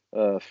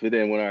 fit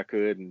in when I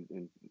could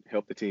and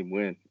help the team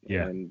win.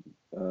 Yeah. And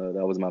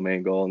that was my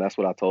main goal, and that's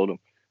what I told him.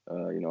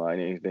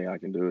 Anything I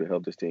can do to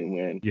help this team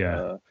win.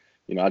 Yeah.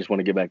 I just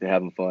want to get back to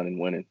having fun and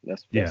winning.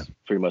 That's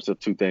pretty much the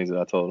two things that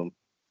I told him.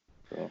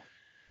 So.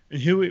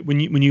 And when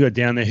you got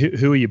down there,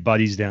 who are your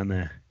buddies down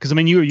there? Because I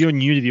mean, you're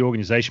new to the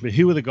organization, but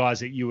who are the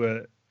guys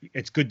that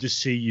it's good to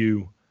see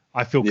you?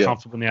 I feel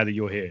comfortable now that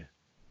you're here.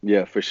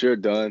 Yeah, for sure,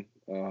 Dunn.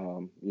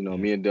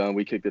 Me and Dunn,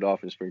 we kicked it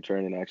off in spring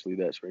training. Actually,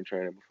 that spring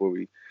training before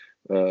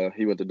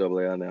he went to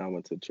AA, and then I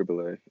went to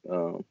AAA.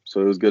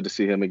 So it was good to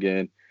see him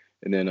again.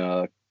 And then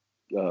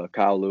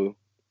Kyle Lou,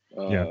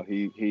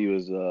 he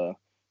was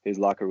his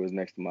locker was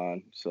next to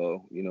mine.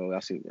 So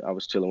I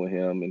was chilling with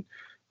him, and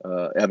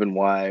Evan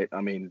White. I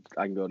mean,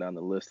 I can go down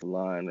the list of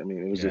line. I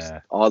mean, it was just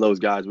all those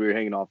guys. We were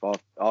hanging off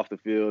the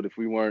field. If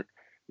we weren't,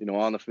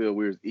 on the field,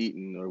 we was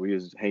eating or we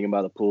was hanging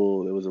by the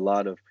pool. There was a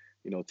lot of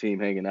team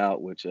hanging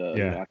out, which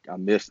I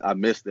missed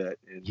that.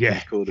 And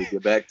it's cool to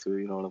get back to.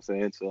 You know what I'm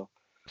saying? So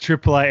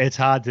AAA, it's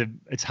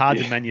hard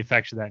to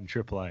manufacture that in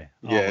AAA.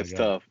 It's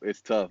tough.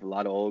 It's tough. A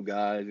lot of old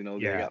guys, they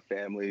got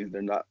families.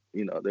 They're not,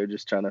 they're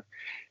just trying to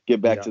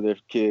get back to their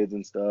kids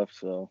and stuff.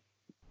 So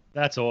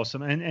that's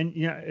awesome. And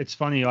it's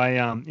funny.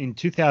 I in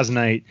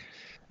 2008,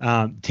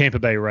 Tampa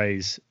Bay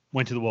Rays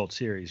went to the World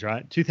Series,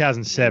 right?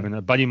 2007,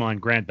 a buddy of mine,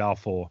 Grant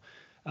Balfour,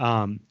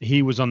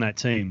 he was on that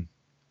team.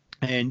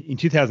 And in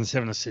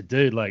 2007, I said,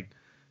 dude,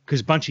 because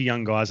a bunch of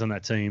young guys on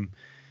that team.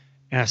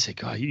 And I said,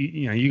 God,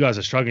 you guys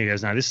are struggling. He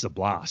goes, no, this is a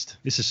blast.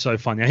 This is so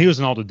fun. Now, he was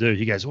an older dude.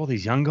 He goes, all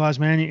these young guys,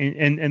 man.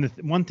 And the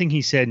one thing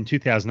he said in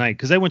 2008,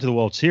 because they went to the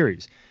World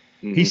Series,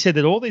 he said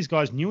that all these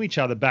guys knew each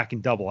other back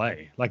in AA.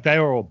 Like they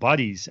were all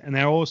buddies, and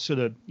they were all sort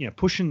of,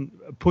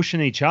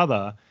 pushing each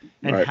other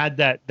and had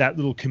that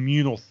little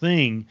communal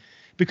thing.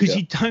 Because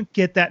you don't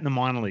get that in the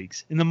minor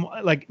leagues. In the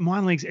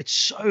minor leagues, it's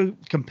so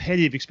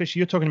competitive, especially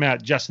you're talking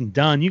about Justin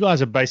Dunn. You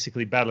guys are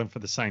basically battling for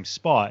the same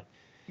spot.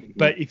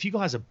 But if you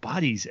guys are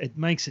buddies, it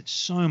makes it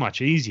so much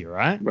easier,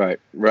 right? Right.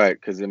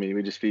 Because,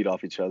 we just feed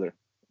off each other.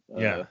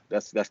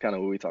 That's kind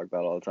of what we talk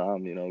about all the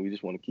time. We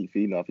just want to keep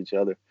feeding off each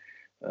other,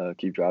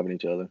 keep driving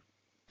each other.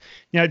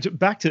 Now,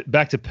 back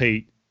to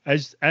Pete.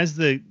 As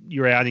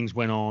your outings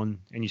went on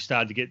and you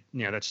started to get,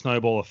 that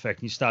snowball effect,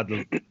 and you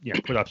started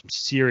to put up some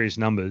serious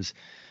numbers,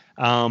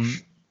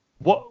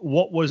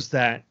 what was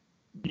that?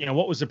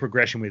 What was the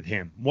progression with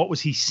him? What was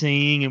he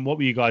seeing, and what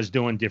were you guys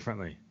doing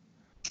differently?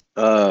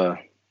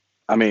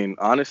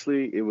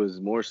 Honestly, it was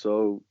more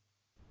so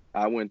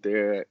I went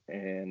there,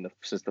 and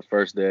since the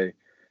first day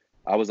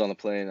I was on the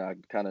plane, I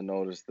kind of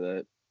noticed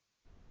that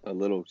a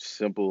little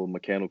simple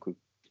mechanical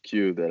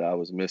cue that I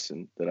was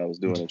missing, that I was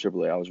doing in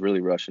AAA. I was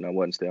really rushing. I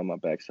wasn't staying on my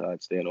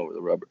backside, staying over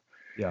the rubber.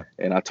 Yeah.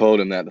 And I told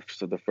him that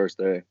the first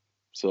day.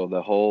 So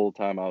the whole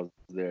time I was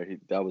there,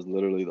 that was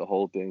literally the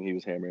whole thing he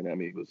was hammering at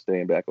me. He was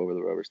staying back over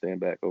the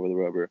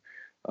rubber.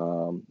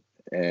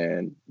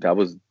 And that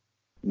was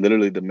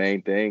literally the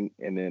main thing.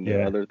 And then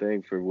the other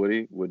thing for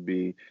Woody would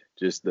be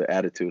just the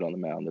attitude on the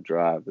mound, the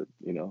drive. That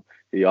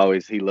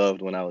he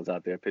loved when I was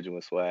out there pitching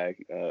with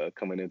swag,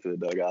 coming into the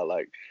dugout,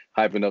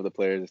 hyping up the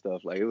players and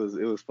stuff. It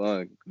was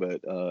fun.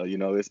 But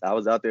I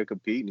was out there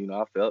competing.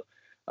 I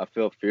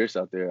felt fierce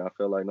out there. I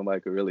felt like nobody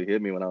could really hit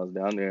me when I was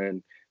down there,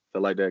 and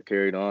felt like that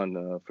carried on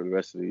for the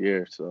rest of the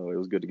year. So it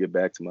was good to get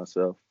back to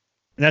myself.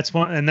 That's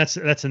one, and that's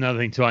another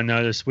thing too. I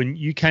noticed when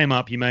you came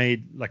up, you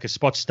made a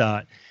spot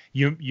start.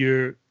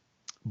 Your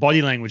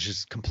body language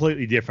is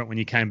completely different when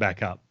you came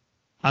back up.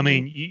 I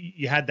mean,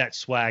 you had that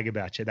swag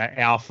about you, that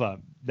alpha,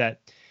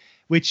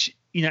 which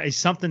is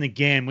something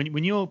again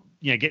when you're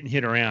getting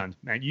hit around,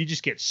 man. You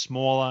just get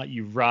smaller,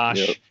 you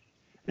rush,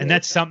 and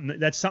that's something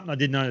I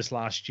did notice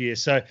last year.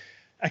 So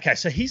okay,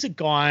 so he's a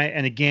guy,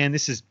 and again,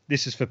 this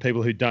is for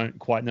people who don't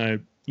quite know,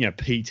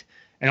 Pete.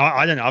 And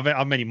I don't know.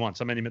 I've met him once.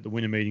 I met him at the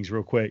winter meetings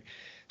real quick.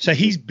 So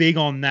he's big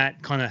on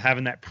that, kind of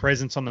having that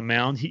presence on the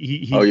mound.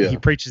 He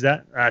preaches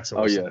that. That's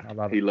awesome. Oh yeah, I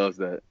love he it. loves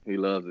that. He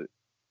loves it.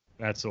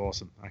 That's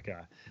awesome. Okay,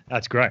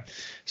 that's great.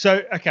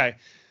 So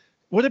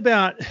what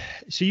about?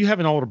 So you have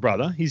an older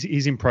brother.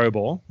 He's in pro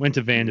ball. Went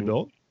to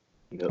Vanderbilt.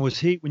 Yep. Was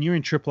he, when you're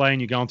in AAA and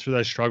you're going through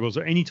those struggles,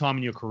 or any time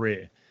in your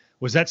career,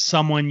 was that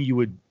someone you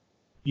would,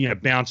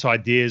 bounce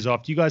ideas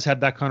off? Do you guys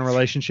have that kind of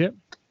relationship?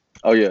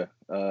 Oh yeah.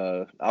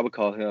 I would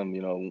call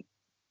him,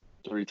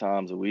 3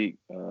 times a week,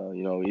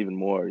 even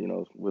more,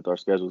 with our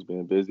schedules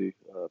being busy,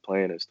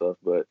 playing and stuff.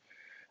 But,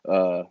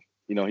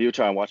 he would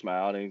try and watch my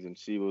outings and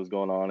see what was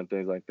going on and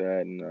things like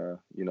that. And,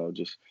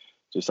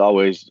 just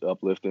always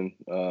uplifting.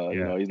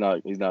 He's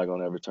not going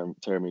to ever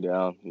tear me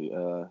down.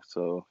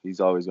 So he's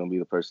always going to be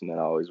the person that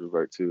I always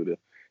revert to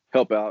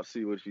help out,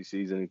 see if he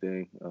sees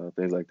anything,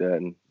 things like that.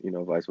 And,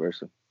 vice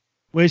versa.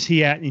 Where's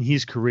he at in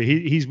his career?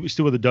 He's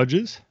still with the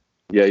Dodgers?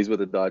 Yeah, he's with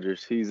the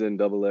Dodgers. He's in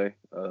AA.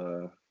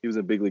 He was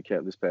in big league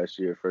camp this past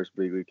year, first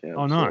big league camp.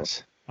 Oh, nice.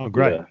 So, oh,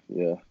 great.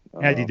 Yeah.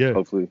 How'd he do?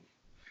 Hopefully,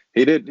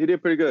 he did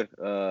pretty good.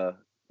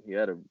 He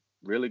had a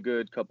really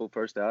good couple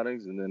first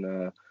outings, and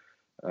then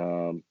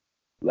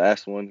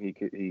last one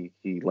he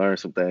learned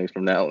some things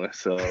from that one.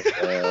 So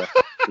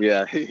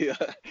yeah,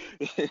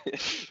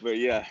 but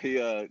yeah,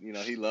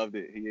 he loved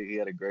it. He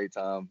had a great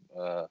time.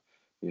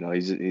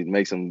 He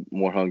makes him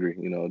more hungry,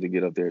 to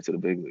get up there to the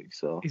big league.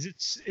 So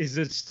is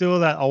it still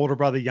that older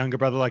brother, younger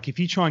brother? Like if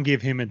you try and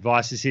give him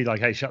advice, is he like,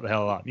 hey, shut the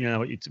hell up?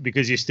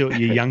 Because you're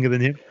younger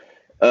than him?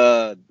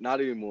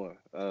 Not anymore.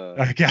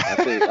 Okay.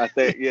 I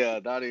think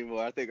not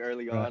anymore. I think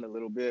early on a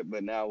little bit,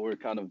 but now we're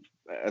kind of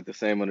at the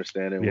same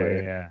understanding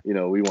where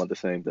we want the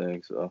same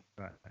thing. So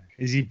right.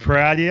 Is he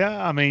proud of you?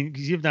 I mean,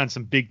 because you've done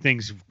some big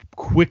things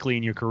quickly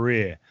in your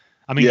career.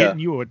 I mean,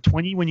 you were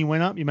 20 when you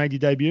went up. You made your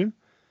debut.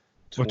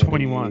 Or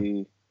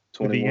 21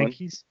 with the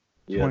Yankees.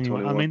 Yeah,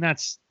 21. I mean,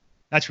 that's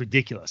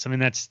ridiculous. I mean,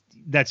 that's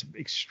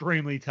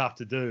extremely tough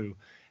to do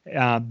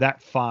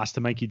that fast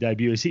to make your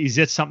debut. Is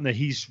that something that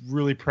he's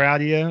really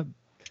proud of you?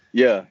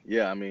 Yeah.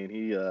 I mean,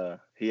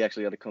 he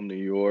actually had to come to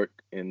New York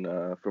and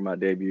for my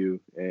debut,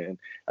 and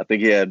I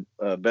think he had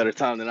a better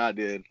time than I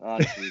did,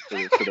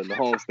 honestly, for the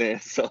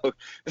homestand. So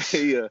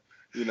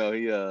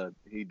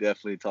he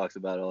definitely talks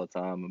about it all the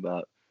time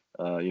about.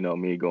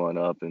 Me going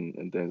up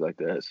and things like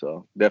that.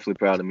 So definitely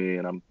proud of me,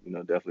 and I'm,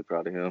 definitely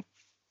proud of him.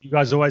 You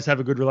guys always have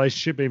a good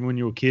relationship, even when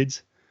you were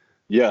kids?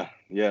 Yeah.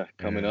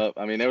 Coming up.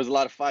 I mean, there was a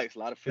lot of fights, a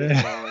lot of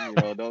fights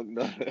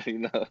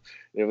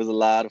there was a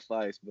lot of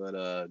fights, but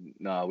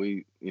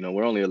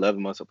we're only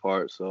 11 months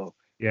apart. So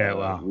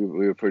wow.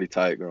 We were pretty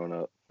tight growing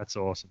up. That's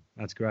awesome.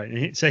 That's great.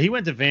 And so he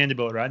went to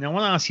Vanderbilt, right? Now I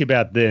want to ask you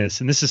about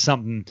this, and this is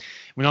something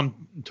when I'm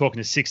talking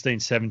to 16,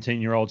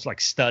 17-year-olds like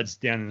studs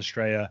down in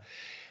Australia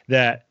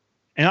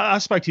and I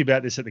spoke to you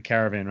about this at the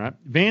Caravan, right?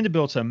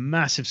 Vanderbilt's a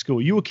massive school.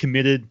 You were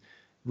committed,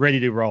 ready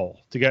to roll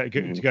to go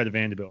to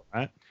Vanderbilt,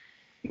 right?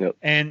 Yep.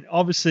 And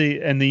obviously,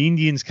 the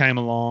Indians came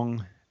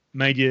along,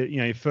 made you,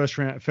 your first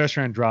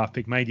round draft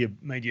pick, made you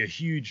a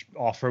huge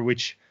offer,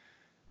 which,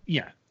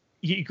 you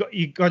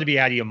got to be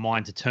out of your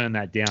mind to turn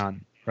that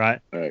down, right?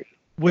 Right.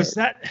 Was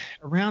that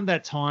around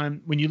that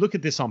time when you look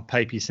at this on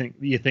paper,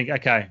 you think,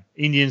 okay,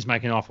 Indians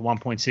make an offer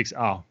 1.6,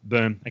 oh,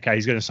 boom, okay,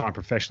 he's going to sign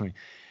professionally.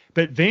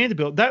 But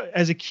Vanderbilt, that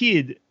as a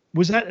kid,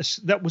 was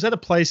that a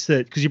place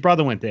that, because your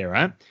brother went there,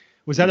 right?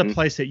 Was that a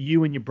place that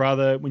you and your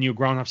brother, when you were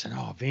growing up, said,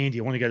 "Oh, Vandy,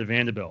 I want to go to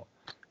Vanderbilt"?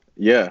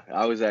 Yeah,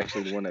 I was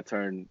actually the one that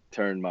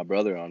turned my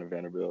brother on to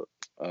Vanderbilt.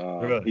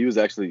 Really? He was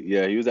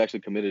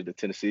actually committed to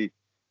Tennessee.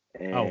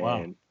 And, oh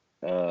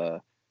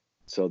wow!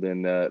 So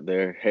then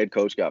their head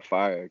coach got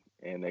fired,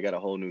 and they got a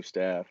whole new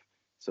staff.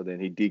 So then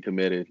he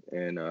decommitted,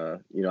 and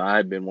I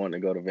had been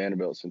wanting to go to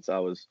Vanderbilt since I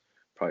was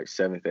probably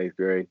 7th, 8th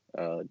grade.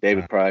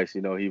 David Price,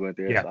 he went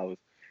there. Yeah. So I was a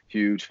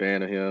huge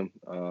fan of him,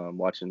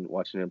 watching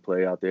him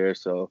play out there.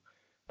 So,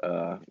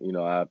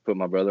 I put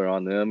my brother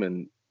on them,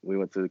 and we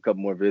went to a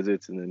couple more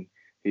visits, and then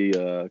he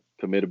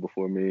committed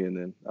before me, and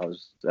then I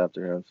was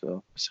after him.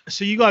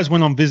 So you guys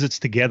went on visits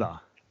together?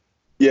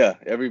 Yeah,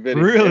 every visit.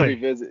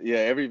 Really?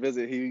 Every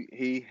visit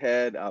he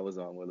had, I was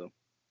on with him.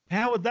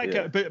 How would that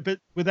go? But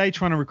were they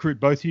trying to recruit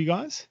both of you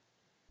guys?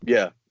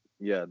 Yeah.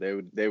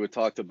 They would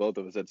talk to both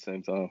of us at the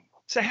same time.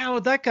 So how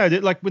would that go?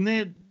 Like when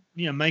they're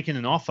making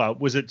an offer,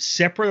 was it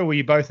separate or were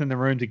you both in the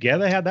room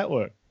together? How'd that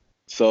work?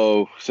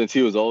 So since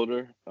he was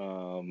older,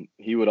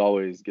 he would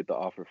always get the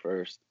offer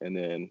first, and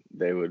then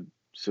they would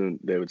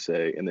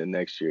say, and then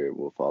next year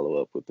we'll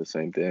follow up with the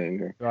same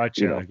thing, or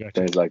gotcha.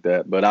 Things like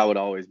that. But I would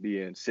always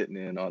be sitting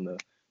in on the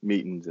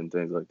meetings and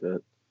things like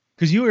that.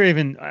 Because you were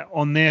even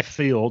on their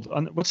field.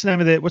 What's the name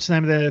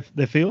of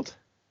their field?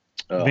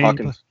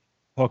 Hawkins.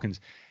 Hawkins.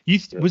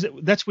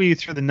 That's where you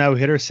threw the no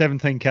hitter,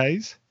 17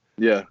 Ks.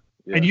 Yeah.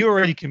 And you were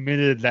already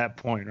committed at that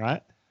point,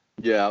 right?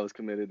 Yeah, I was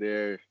committed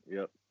there.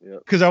 Yep.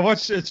 Because I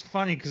watched, it's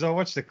funny because I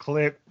watched the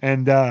clip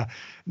and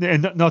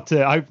not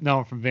to, I hope no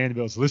one from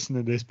Vanderbilt's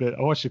listening to this, but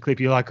I watched the clip.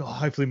 You're like, oh,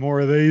 hopefully more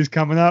of these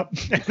coming up.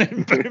 And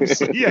then boom,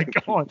 so yeah,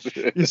 go on.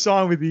 You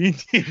sign with the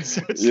Indians.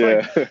 So it's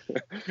like,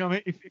 you know, I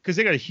mean, because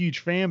they got a huge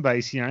fan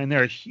base, you know, and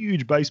they're a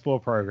huge baseball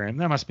program.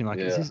 They must have been like,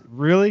 is this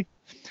really?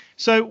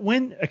 So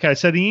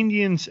so the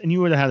Indians, and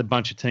you would have had a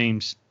bunch of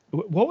teams.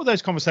 What were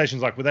those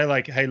conversations like? Were they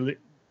like, hey,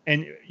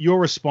 and your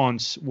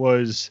response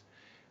was,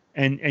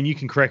 and you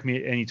can correct me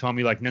at any time.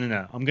 You're like,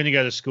 no, I'm going to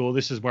go to school.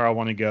 This is where I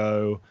want to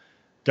go.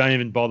 Don't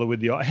even bother with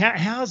the.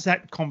 How's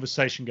that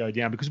conversation go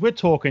down? Because we're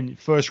talking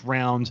first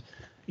round,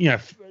 you know,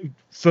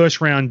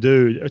 first round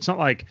dude. It's not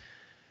like,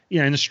 you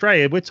know, in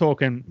Australia we're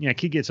talking, you know,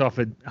 kid gets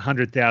offered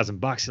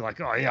 $100,000. You're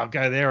like, oh yeah, I'll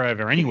go there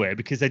over anywhere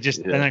because they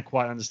don't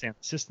quite understand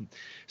the system.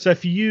 So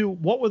for you,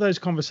 what were those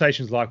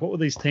conversations like? What were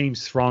these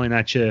teams throwing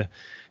at you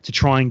to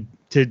try and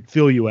to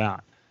fill you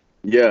out?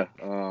 Yeah,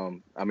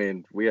 I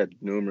mean, we had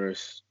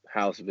numerous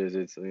house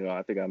visits. You know,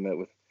 I think I met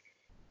with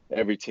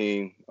every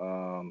team.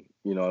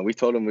 You know, and we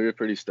told them we were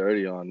pretty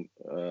sturdy on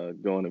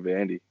going to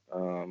Vandy.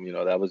 You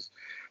know, that was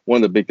one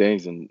of the big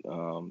things, and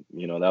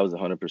you know, that was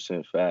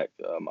 100% fact.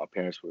 My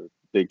parents were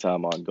big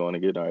time on going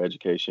and getting our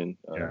education,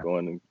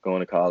 going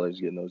to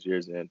college, getting those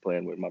years in,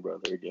 playing with my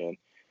brother again.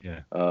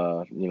 Yeah.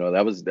 You know,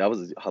 that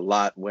was a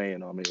lot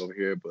weighing on me over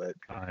here, but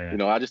you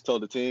know, I just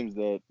told the teams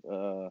that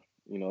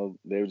you know,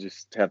 they would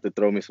just have to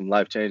throw me some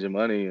life-changing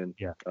money, and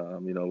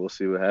you know, we'll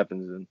see what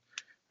happens,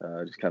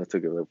 and just kind of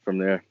took it from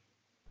there.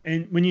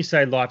 And when you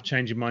say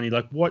life-changing money,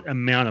 like what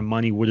amount of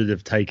money would it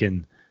have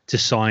taken to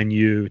sign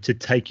you, to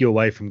take you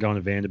away from going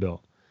to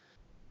Vanderbilt?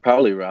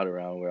 Probably right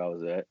around where I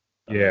was at.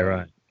 Yeah,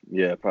 right.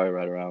 Yeah, probably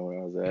right around where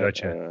I was at.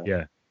 Gotcha.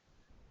 Yeah.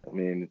 I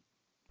mean,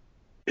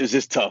 it's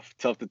just tough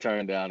to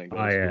turn down and go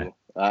to school.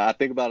 I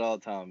think about it all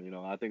the time. You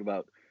know, I think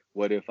about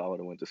what if I would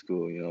have went to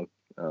school. You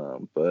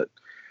know, but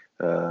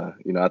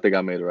you know, I think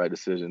I made the right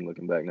decision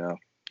looking back now.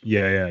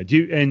 Yeah.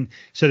 And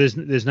so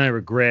there's no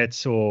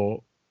regrets,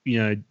 or, you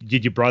know,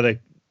 did your brother,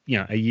 you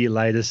know, a year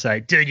later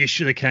say, dude, you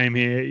should have came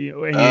here, you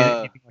know,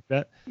 anything like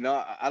that?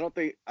 No, I don't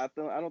think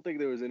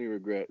there was any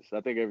regrets.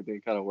 I think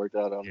everything kind of worked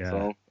out on its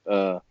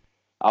own.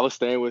 I was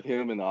staying with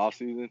him in the off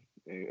season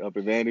up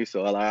in Vandy,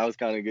 so I was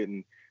kind of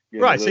getting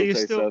right. A So you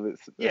taste still, of it.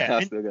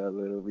 I still got a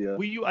little. Yeah.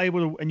 Were you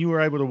able to, and you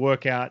were able to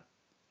work out,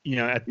 you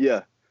know?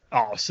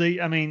 Oh, see,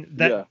 I mean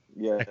that.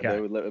 Yeah. Okay.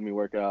 They would let me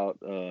work out,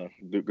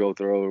 go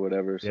throw or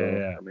whatever. So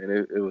I mean,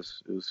 it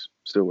was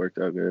still worked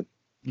out good.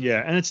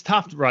 Yeah, and it's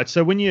tough, right?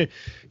 So when you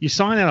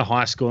sign out of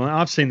high school, and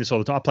I've seen this all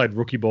the time. I played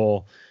rookie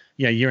ball,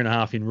 you know, year and a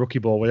half in rookie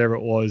ball, whatever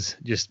it was.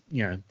 Just,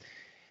 you know,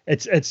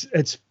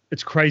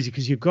 it's crazy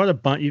because you've got a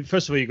bunch.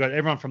 First of all, you've got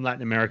everyone from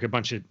Latin America, a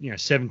bunch of, you know,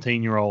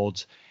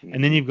 17-year-olds,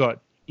 and then you've got,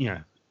 you know,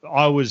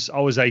 I was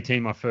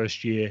 18 my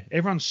first year.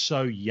 Everyone's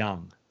so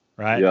young,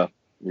 right? Yeah.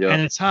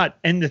 And it's hard.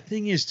 And the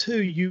thing is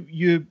too,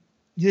 you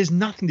there's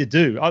nothing to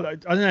do. I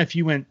don't know if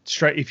you went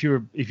straight, if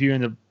you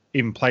ended up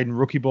even played in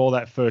rookie ball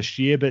that first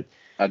year, but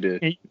I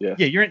did. Yeah.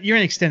 You're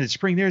in extended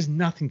spring. There's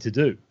nothing to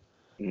do.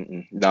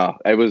 No,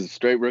 it was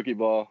straight rookie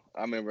ball.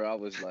 I remember I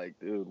was like,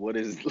 dude, what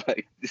is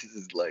like? This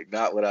is like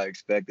not what I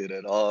expected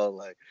at all.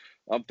 Like,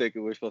 I'm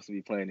thinking we're supposed to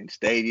be playing in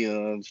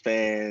stadiums,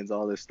 fans,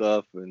 all this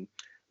stuff, and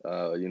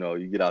you know,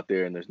 you get out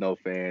there and there's no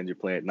fans. You're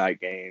playing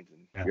night games,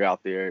 and you're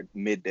out there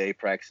midday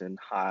practicing,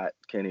 hot,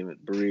 can't even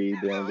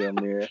breathe down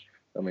there.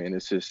 I mean,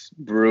 it's just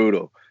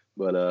brutal.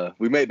 But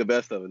we made the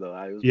best of it, though.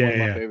 It was one of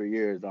my favorite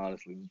years,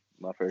 honestly.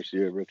 My first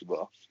year of rookie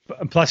ball.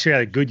 And plus, you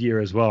had a good year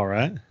as well,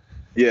 right?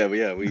 Yeah,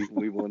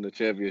 we won the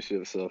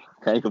championship, so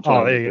can't complain.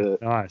 Oh, there you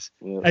go. Nice.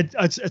 Yeah.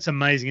 It's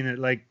amazing, isn't it?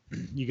 Like,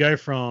 you go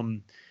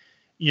from,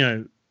 you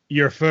know,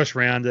 you're a first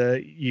rounder,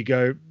 you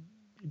go,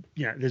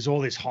 you know, there's all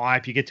this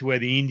hype, you get to wear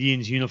the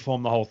Indians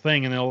uniform, the whole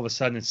thing, and then all of a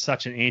sudden it's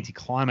such an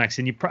anticlimax.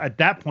 And at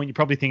that point, you're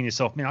probably thinking to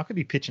yourself, man, I could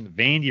be pitching to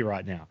Vandy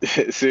right now.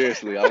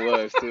 Seriously, I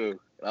was too.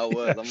 I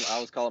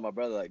was calling my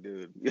brother like,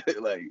 dude,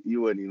 like,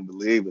 you wouldn't even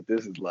believe what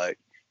this is like.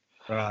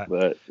 Right.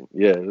 But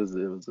yeah, it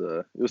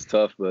was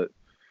tough, but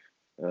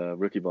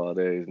rookie ball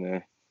days,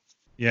 man.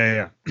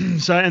 Yeah.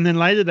 So, and then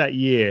later that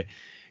year,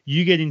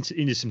 you get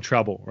into some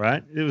trouble,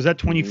 right? Was that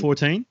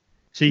 2014? Mm-hmm.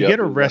 So you get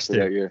arrested.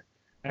 That year.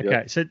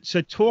 Okay. Yep.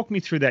 So talk me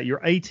through that.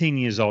 You're 18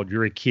 years old.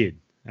 You're a kid.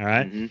 All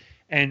right. Mm-hmm.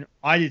 And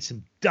I did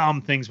some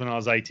dumb things when I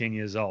was 18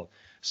 years old.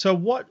 So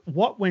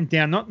what went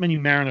down? Not many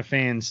Mariner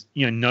fans,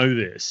 you know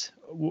this,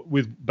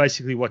 with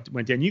basically what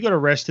went down. You got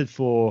arrested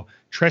for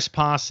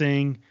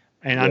trespassing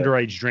and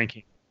underage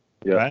drinking.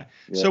 Yeah. Right.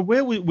 Yeah. So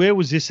where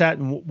was this at,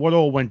 and what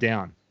all went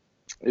down?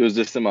 It was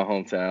just in my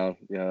hometown.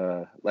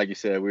 Like you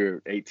said, we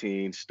were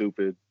 18,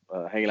 stupid,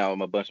 hanging out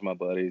with a bunch of my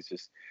buddies,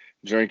 just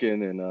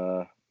drinking,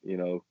 and you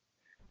know,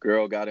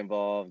 girl got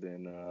involved,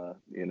 and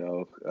you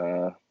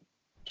know,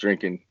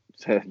 drinking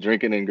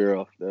and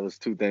girl. That was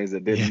two things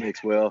that didn't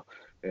mix well,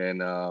 and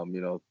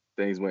you know,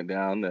 things went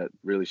down that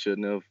really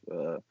shouldn't have.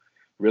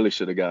 Really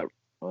should have got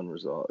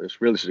unresolved. It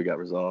really should have got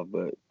resolved,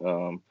 but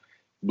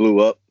blew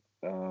up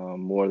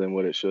more than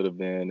what it should have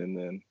been, and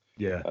then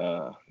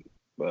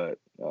but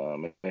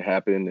it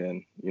happened,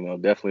 and you know,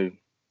 definitely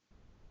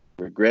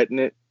regretting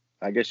it,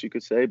 I guess you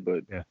could say,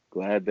 but yeah.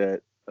 glad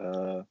that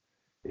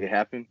it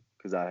happened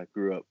because I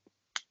grew up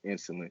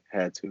instantly.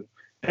 Had to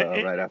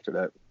right after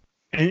that.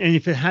 And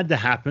if it had to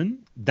happen,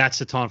 that's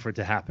the time for it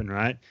to happen,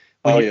 right?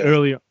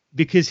 Yeah.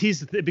 Because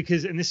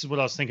and this is what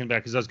I was thinking about,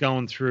 because I was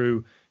going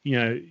through,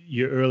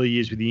 your early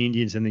years with the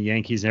Indians and the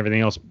Yankees and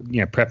everything else,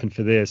 prepping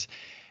for this.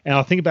 And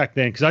I think back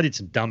then, because I did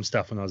some dumb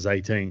stuff when I was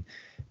 18,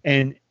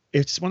 and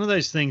it's one of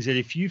those things that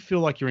if you feel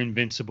like you're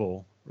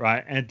invincible,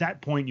 right, and at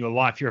that point in your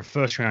life, you're a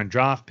first-round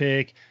draft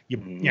pick,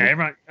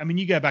 everyone, I mean,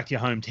 you go back to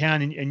your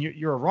hometown and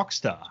you're a rock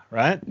star,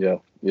 right? Yeah.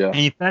 And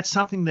if that's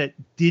something that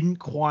didn't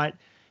quite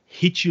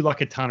hit you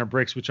like a ton of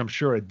bricks, which I'm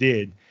sure it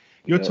did,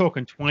 you're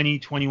talking 20,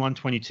 21,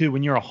 22,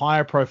 when you're a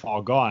higher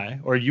profile guy,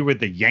 or you're with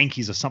the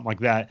Yankees or something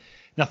like that.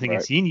 Nothing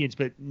against the Indians,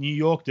 but New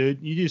York,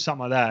 dude, you do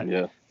something like that.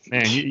 Yeah.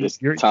 Man,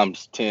 you're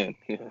times 10.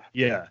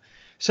 Yeah.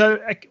 So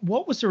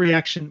what was the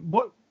reaction?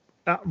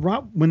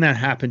 Right when that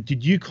happened,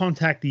 did you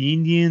contact the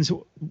Indians?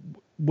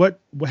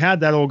 How'd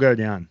that all go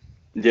down?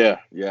 Yeah.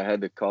 I had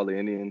to call the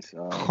Indians,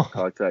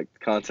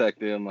 contact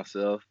them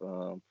myself,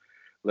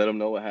 let them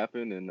know what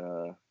happened,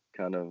 and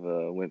kind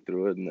of went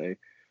through it, and they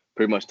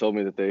pretty much told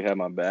me that they had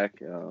my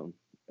back.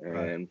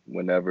 And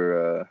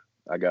whenever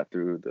I got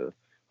through the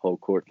whole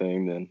court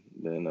thing,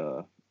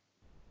 then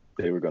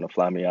they were going to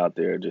fly me out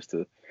there just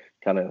to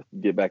kind of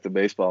get back to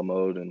baseball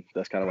mode, and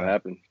that's kind of what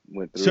happened.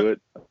 Went through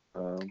it,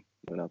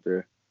 went out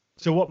there.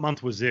 So what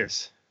month was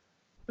this?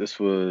 This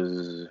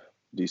was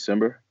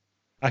December.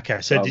 Okay,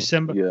 so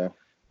December. Yeah.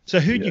 So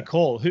who'd you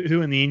call?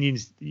 Who in the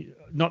Indians?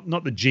 Not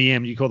the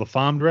GM. You call the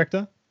farm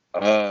director?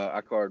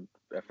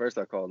 At first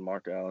I called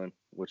Mark Allen,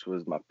 which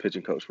was my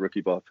pitching coach, rookie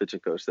ball pitching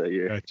coach that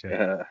year.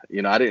 Gotcha.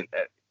 I didn't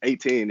at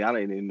 18. I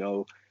didn't even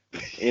know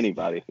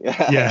anybody.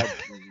 Yeah.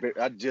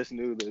 I just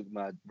knew that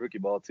my rookie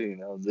ball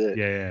team. That was it.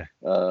 Yeah.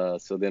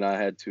 So then I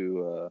had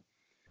to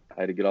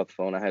get off the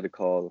phone. I had to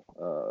call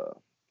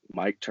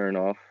Mike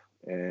Turnoff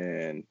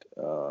and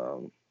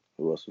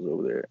who else was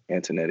over there?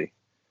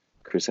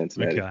 Chris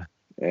Antonetti,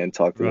 and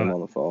talk to them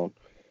on the phone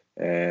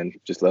and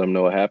just let them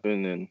know what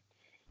happened. And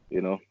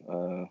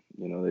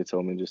they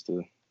told me just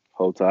to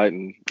hold tight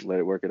and let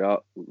it work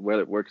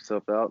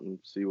itself out, and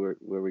see where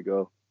we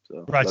go.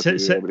 So we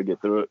were able to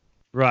get through it.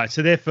 Right.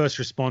 So their first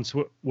response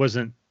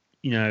wasn't,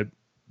 trying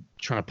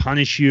to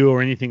punish you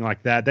or anything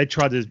like that. They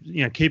tried to,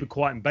 keep it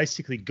quiet and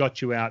basically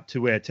got you out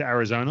to where? To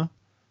Arizona?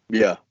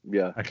 Yeah.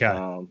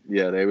 Okay.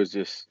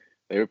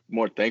 They were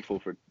more thankful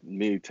for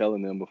me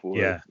telling them before,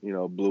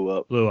 blew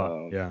up.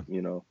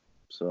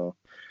 So,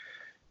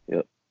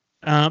 yep.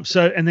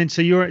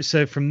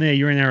 So from there,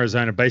 you're in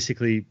Arizona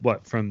basically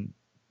from,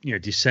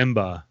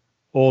 December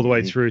all the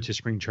way through to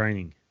spring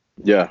training.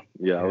 Yeah.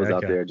 I was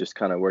out there just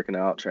kind of working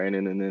out,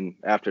 training. And then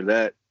after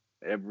that,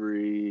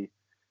 every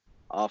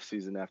off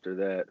season after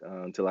that,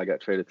 until I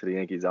got traded to the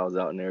Yankees, I was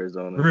out in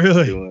Arizona.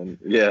 Really?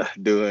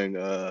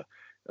 Doing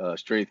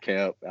strength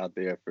camp out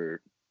there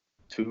for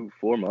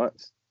 4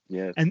 months.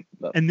 Yeah. And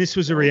this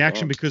was a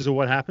reaction because of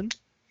what happened?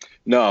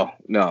 No,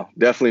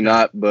 definitely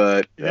not.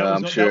 But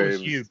I'm sure that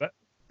was you. But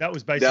that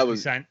was basically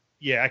saying,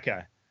 yeah,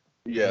 okay.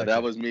 Yeah,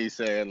 that was me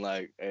saying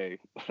like, hey,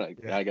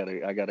 I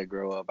gotta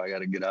grow up. I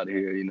gotta get out of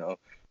here.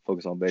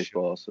 Focus on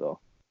baseball. So.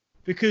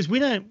 Because we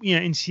don't,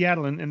 in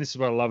Seattle, and this is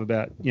what I love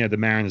about, the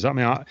Mariners. I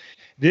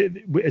mean,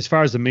 as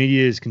far as the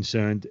media is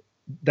concerned,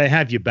 they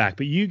have your back.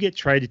 But you get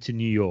traded to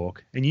New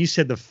York, and you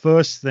said the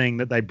first thing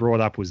that they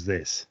brought up was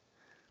this.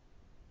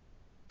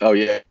 Oh,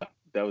 yeah.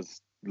 That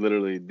was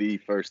literally the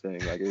first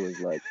thing. Like, it was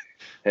like,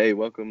 hey,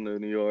 welcome to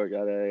New York.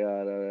 Yada,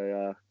 yada,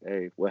 yada.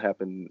 Hey, what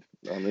happened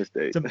on this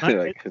date?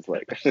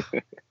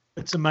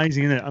 It's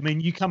amazing, isn't it? I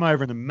mean, you come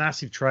over in a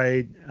massive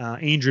trade.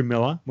 Andrew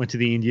Miller went to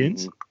the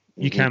Indians.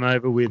 Mm-hmm. You came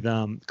over with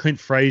Clint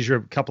Frazier,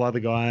 a couple other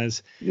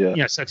guys.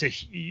 Yeah. Such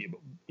a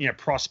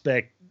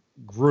prospect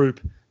group.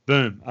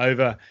 Boom,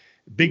 over.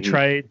 Big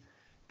trade.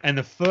 And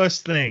the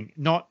first thing,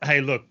 not, hey,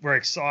 look, we're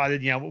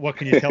excited. What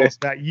can you tell us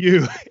about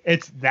you?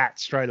 It's that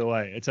straight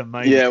away. It's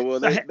amazing. Yeah,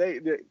 well,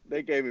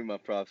 they gave me my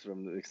props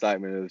from the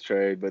excitement of the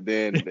trade, but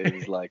then it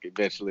was like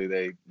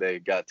eventually they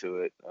got to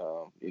it.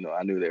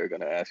 I knew they were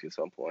going to ask at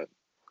some point.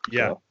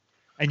 Yeah. So.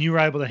 And you were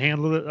able to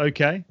handle it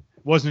okay?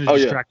 Wasn't it a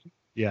distraction?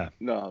 Yeah.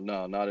 No,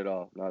 not at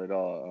all. Not at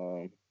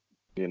all.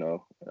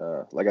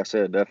 Like I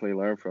said, definitely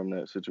learn from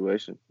that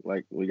situation.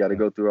 Like, we got to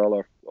go through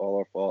all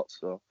our faults.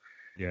 So.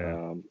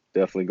 Yeah.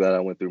 Definitely glad I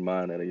went through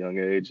mine at a young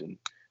age, and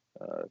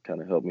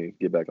kind of helped me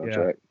get back on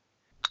track.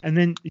 And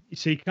then,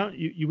 so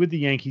you're with the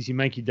Yankees, you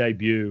make your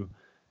debut,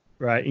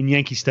 right, in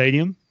Yankee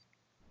Stadium?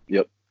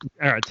 Yep.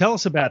 All right, tell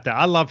us about that.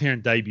 I love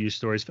hearing debut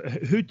stories.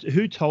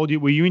 Who told you?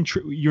 Were you in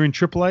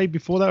AAA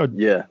before that? Or?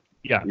 Yeah.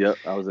 Yeah. Yep,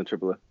 I was in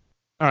AAA.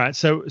 All right,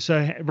 so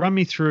run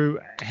me through,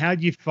 how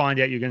did you find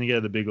out you're going to go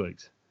to the big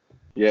leagues?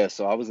 Yeah,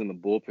 so I was in the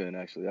bullpen,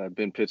 actually. I'd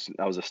been pitching.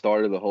 I was a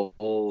starter the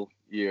whole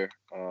year.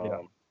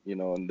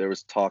 And there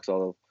was talks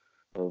all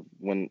of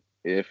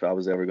if I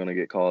was ever going to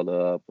get called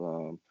up,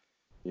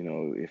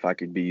 if I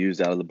could be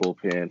used out of the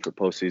bullpen for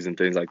postseason,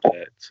 things like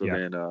that. So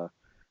then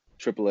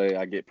AAA,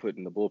 I get put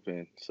in the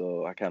bullpen.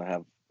 So I kind of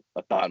have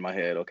a thought in my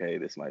head, okay,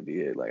 this might be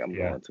it. Like I'm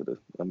going to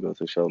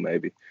the show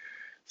maybe.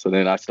 So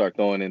then I start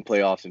throwing in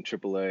playoffs in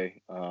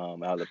AAA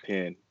out of the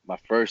pen. My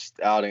first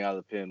outing out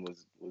of the pen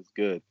was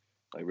good,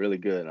 like really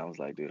good. And I was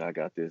like, dude, I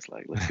got this.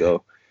 Like, let's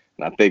go.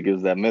 And I think it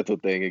was that mental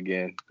thing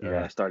again.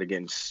 I started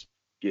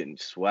getting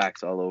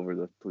swacks all over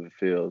the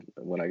field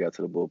when I got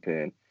to the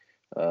bullpen.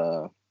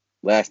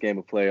 Last game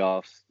of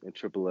playoffs in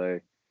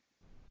AAA,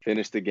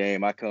 finished the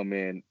game. I come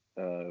in.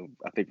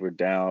 I think we're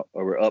down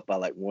or we're up by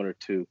like 1 or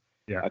 2.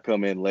 I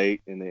come in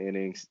late in the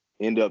innings,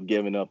 end up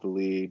giving up the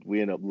lead. We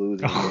end up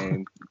losing the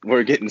game.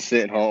 We're getting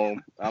sent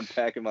home. I'm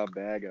packing my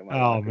bag at my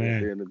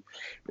locker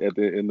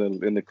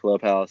in the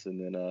clubhouse,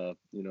 and then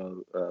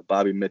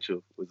Bobby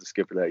Mitchell was the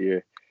skipper that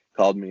year.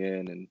 Called me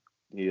in, and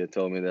he had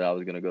told me that I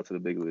was going to go to the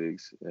big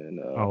leagues. And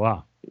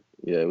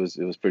it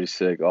was pretty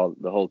sick.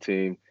 The whole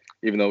team,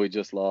 even though we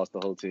just lost,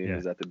 the whole team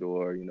was at the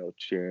door,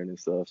 cheering and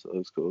stuff. So it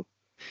was cool.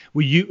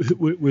 Were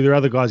there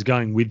other guys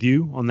going with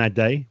you on that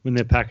day when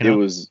they're packing up?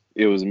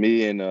 It was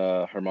me and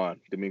Domingo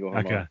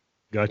Germán. Okay,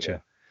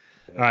 gotcha.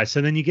 Yeah. All right,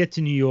 so then you get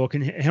to New York,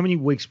 and how many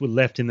weeks were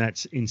left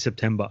in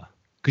September?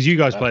 Because you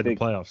guys played the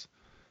playoffs.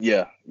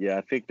 Yeah.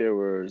 I think there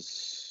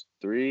was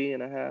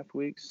 3.5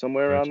 weeks,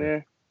 somewhere around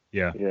there.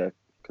 Yeah.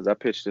 Because I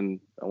pitched in,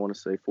 I want to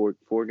say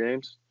four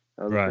games.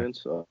 Right.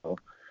 So,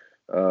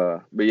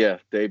 but yeah,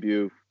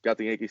 debut, got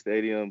the Yankee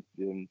Stadium,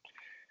 and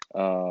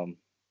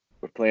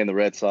we're playing the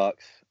Red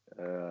Sox.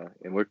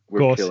 And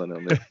we're killing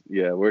them.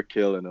 We're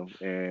killing them.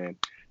 And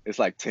it's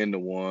like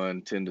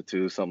 10-1,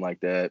 10-2, something like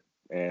that.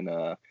 And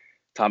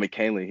Tommy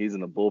Kahnle, he's in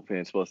the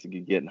bullpen, supposed to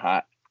be getting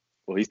hot.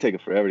 Well, he's taking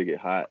forever to get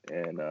hot.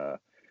 And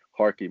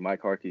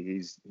Mike Harkey,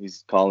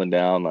 he's calling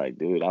down like,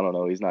 dude, I don't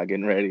know, he's not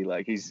getting ready.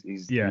 Like he's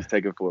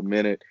taking for a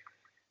minute.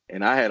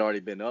 And I had already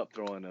been up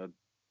throwing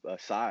a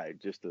side.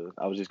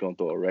 I was just gonna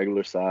throw a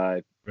regular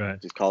side,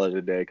 right? Just call it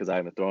a day because I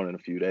haven't thrown in a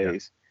few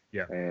days.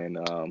 Yeah. And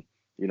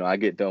I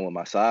get done with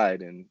my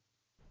side, and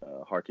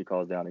Harkey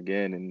calls down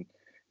again,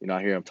 and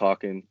I hear him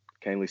talking.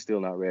 Kahnle's still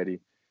not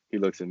ready. He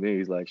looks at me.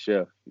 He's like,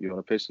 "Chef, you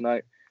want to pitch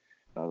tonight?"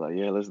 I was like,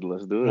 "Yeah, let's do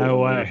it. No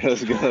way.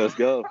 Let's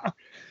go."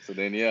 So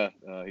then,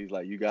 he's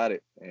like, "You got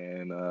it,"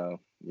 and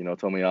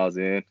told me I was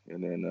in,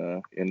 and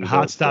then the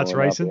heart starts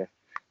racing.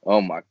 Oh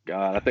my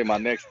God! I think my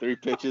next 3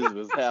 pitches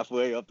was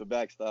halfway up the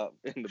backstop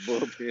in the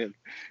bullpen.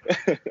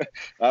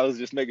 I was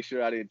just making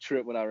sure I didn't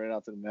trip when I ran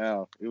out to the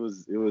mound. It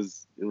was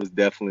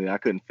definitely, I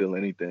couldn't feel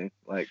anything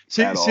at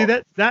all.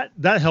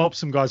 that helps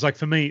some guys. Like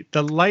for me,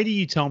 the later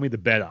you tell me, the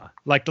better.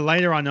 Like the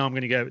later I know I'm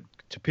going to go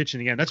to pitching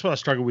again. That's what I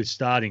struggle with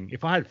starting.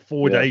 If I had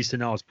 4 days to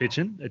know I was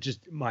pitching, it just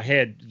my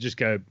head just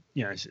go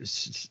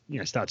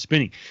start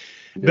spinning.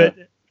 Yeah.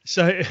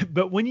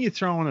 But when you're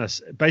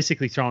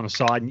basically throwing a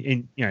side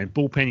in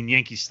bullpen in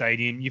Yankee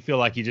Stadium, you feel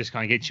like you just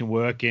kind of get your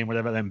work in,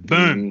 whatever. Then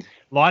boom,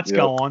 lights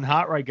go on,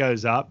 heart rate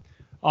goes up.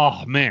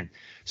 Oh man!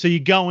 So you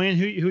go in.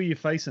 Who are you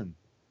facing?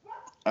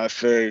 I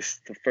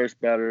faced the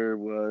first batter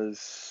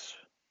was.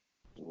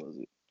 What was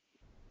it?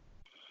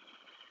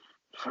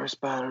 First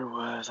batter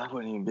was, I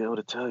wouldn't even be able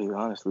to tell you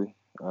honestly.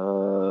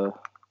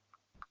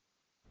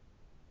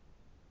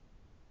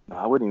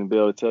 I wouldn't even be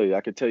able to tell you.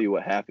 I could tell you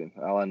what happened.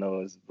 All I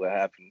know is what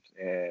happened.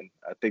 And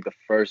I think the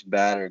first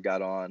batter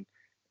got on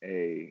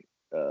a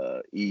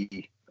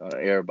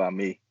error by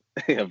me,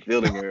 a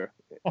fielding error.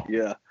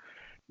 Yeah,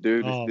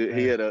 dude,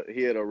 he had a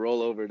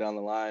rollover down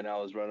the line. I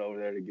was running over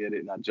there to get it,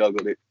 and I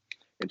juggled it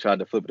and tried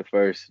to flip it to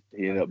first.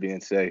 He ended up being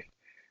safe.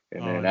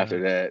 And then after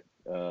that,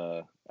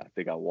 I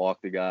think I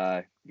walked the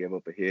guy, gave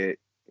up a hit,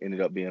 ended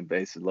up being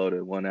bases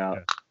loaded, 1 out.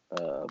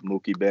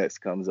 Mookie Betts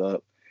comes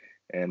up,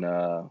 and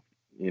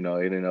it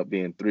ended up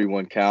being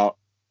 3-1 count.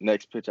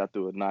 Next pitch, I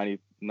threw a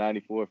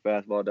 94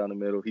 fastball down the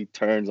middle. He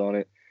turns on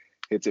it,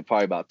 hits it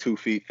probably about 2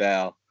 feet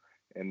foul.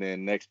 And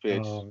then next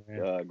pitch,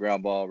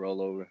 ground ball,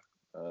 roll over,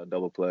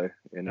 double play,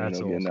 and then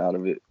getting out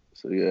of it.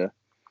 So, yeah.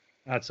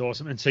 That's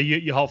awesome. And so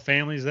your whole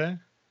family's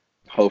there?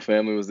 Whole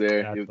family was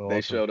there.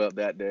 They showed up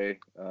that day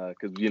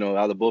because,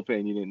 out of the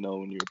bullpen, you didn't know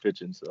when you were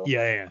pitching. So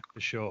Yeah, for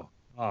sure.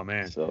 Oh,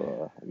 man.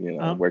 So,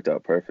 it worked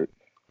out perfect.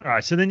 All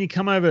right, so then you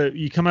come over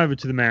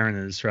to the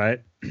Mariners,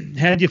 right?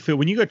 How did you feel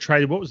when you got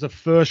traded? What was the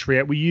first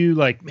reaction? Were you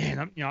like, man,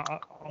 I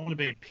want to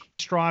be in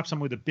stripes. I'm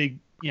with a big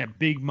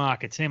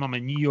market team. I'm a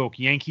New York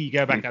Yankee. You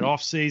go back that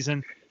off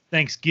season,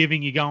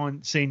 Thanksgiving, you go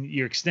and see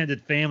your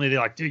extended family. They're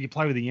like, dude, you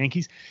play with the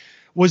Yankees.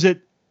 Was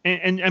it?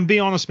 And be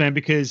honest, man,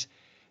 because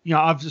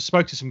I've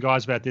spoke to some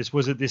guys about this.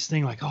 Was it this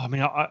thing like, oh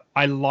man,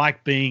 I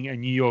like being a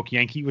New York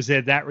Yankee? Was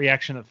there that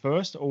reaction at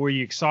first, or were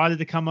you excited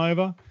to come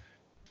over?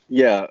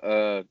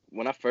 Yeah,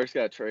 when I first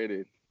got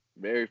traded,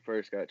 I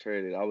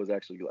was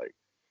actually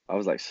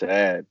like,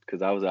 sad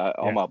because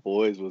all my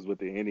boys was with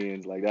the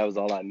Indians. Like that was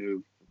all I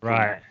knew.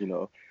 Right.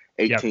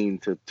 18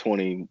 to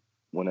 20,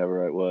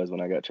 whenever it was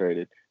when I got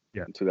traded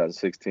in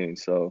 2016.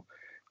 So,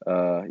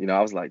 I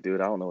was like,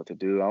 dude, I don't know what to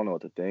do. I don't know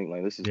what to think.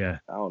 Like this is, I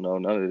don't know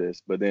none of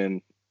this. But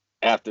then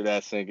after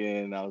that sink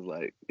in, I was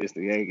like, it's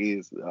the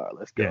Yankees. All right,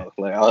 let's go.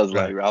 Yeah. Like I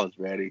was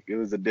ready. It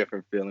was a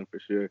different feeling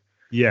for sure.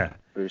 Yeah,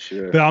 for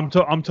sure. But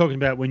I'm talking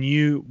about when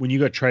you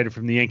got traded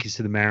from the Yankees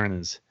to the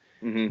Mariners.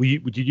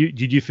 Mm-hmm.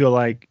 Did you feel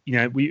like,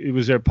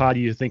 was there a part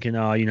of you thinking,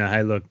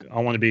 hey, look, I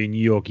want to be a New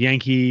York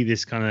Yankee.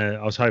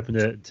 I was hoping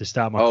to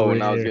start my career.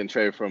 When I was getting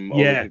traded from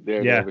over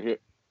there to over here.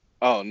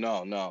 Oh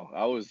no.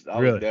 I was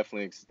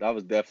definitely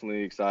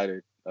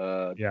excited.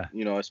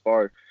 As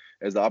far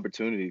as the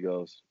opportunity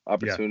goes,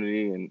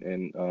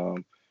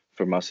 and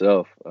for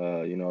myself,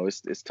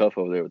 it's tough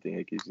over there with the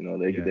Yankees.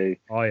 They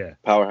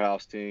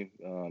powerhouse team.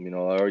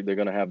 They're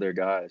gonna have their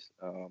guys.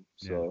 I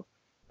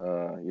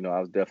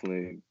was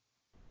definitely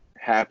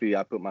happy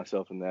I put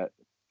myself in that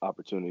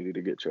opportunity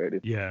to get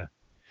traded. Yeah.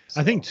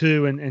 So. I think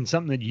too, and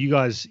something that you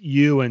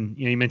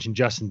mentioned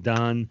Justin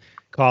Dunn,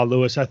 Kyle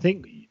Lewis. I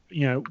think,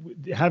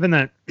 having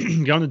that,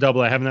 going to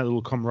Double-A, having that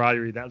little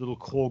camaraderie, that little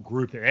core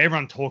group that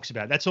everyone talks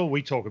about. That's all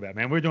we talk about,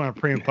 man. We're doing a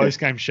pre and post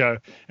game show,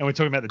 and we're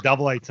talking about the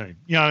Double-A team.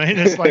 You know what I mean?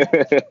 It's like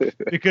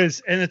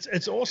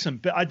it's awesome,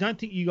 but I don't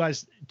think you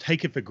guys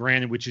take it for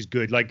granted, which is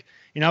good. Like,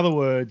 in other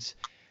words,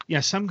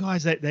 some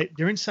guys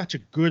they're in such a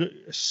good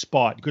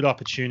spot, good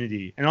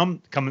opportunity.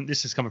 And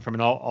this is coming from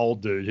an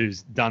old dude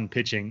who's done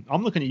pitching.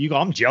 I'm looking at you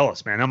guys, I'm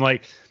jealous, man. I'm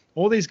like,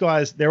 all these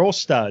guys, they're all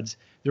studs.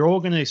 They're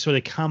all going to sort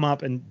of come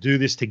up and do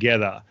this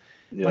together.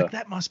 Yeah. Like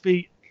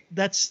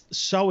that's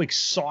so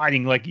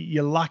exciting. Like,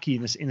 you're lucky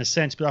in a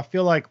sense, but I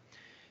feel like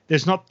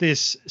there's not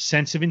this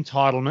sense of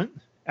entitlement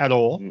at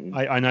all. Mm-hmm.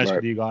 I noticed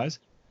with you guys.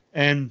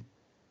 And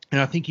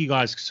I think you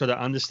guys sort of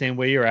understand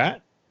where you're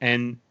at.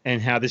 And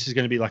how this is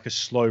going to be like a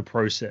slow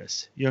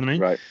process. You know what I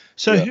mean? Right.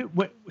 So, you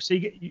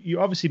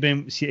obviously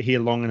been here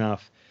long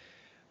enough.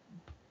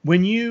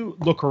 When you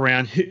look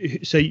around,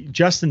 so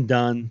Justin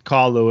Dunn,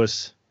 Kyle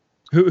Lewis,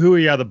 who are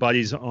your other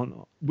buddies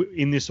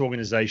in this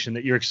organization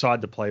that you're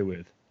excited to play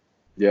with?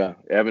 Yeah,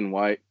 Evan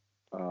White.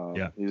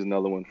 He's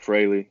another one.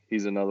 Fraley,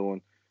 he's another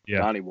one. Yeah.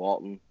 Donnie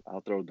Walton.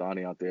 I'll throw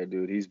Donnie out there,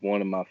 dude. He's one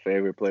of my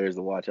favorite players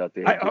to watch out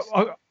there. I'm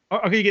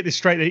going to get this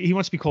straight. He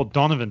wants to be called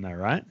Donovan, though,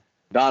 right?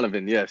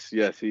 Donovan, yes,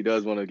 he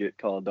does want to get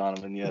called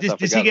Donovan. Yes,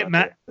 does he get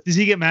mad? Does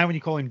he get mad when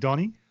you call him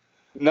Donnie?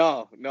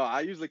 No,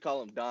 I usually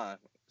call him Don.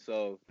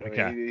 So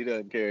he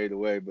doesn't carry it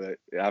away, but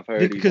I've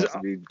heard he wants to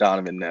be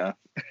Donovan now.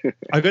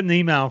 I got an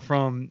email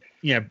from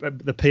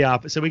the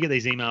PR, so we get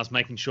these emails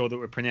making sure that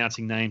we're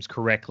pronouncing names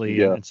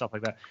correctly and stuff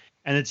like that.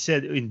 And it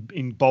said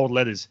in bold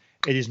letters,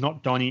 "It is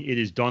not Donnie, it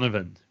is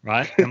Donovan."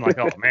 Right? And I'm like,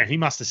 oh man, he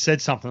must have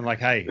said something like,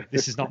 "Hey,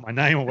 this is not my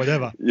name" or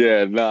whatever.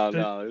 Yeah, no,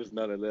 there's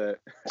none of that.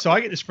 So I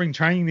get to spring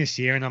training this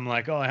year, and I'm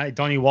like, oh hey,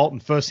 Donnie Walton.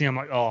 First thing I'm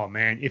like, oh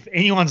man, if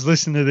anyone's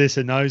listening to this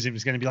and knows him,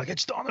 is going to be like,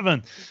 it's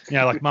Donovan.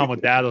 Like mum or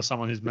dad or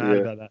someone who's mad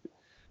about that.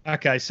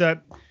 Okay, so.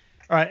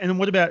 All right, and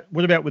what about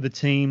with the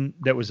team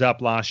that was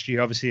up last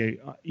year? Obviously,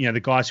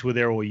 the guys who were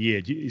there all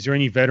year. Is there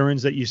any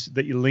veterans that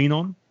you lean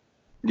on?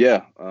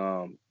 Yeah,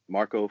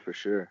 Marco for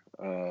sure.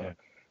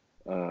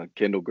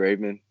 Kendall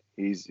Graveman,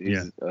 he's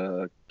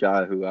a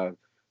guy who I've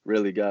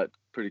really got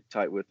pretty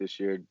tight with this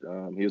year.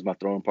 He was my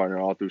throwing partner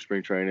all through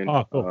spring training.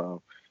 Oh,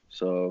 cool.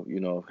 So you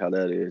know how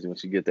that is.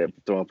 Once you get that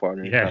throwing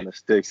partner, it kind of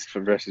sticks for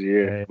the rest of the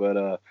year. Yeah.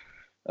 But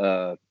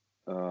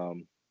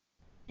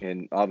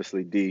and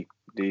obviously D,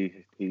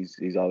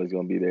 he's always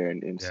going to be there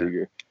in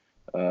Seager.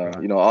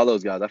 All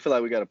those guys. I feel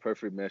like we got a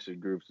perfect mesh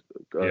of group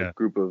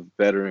of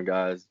veteran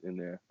guys in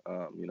there.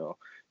 They're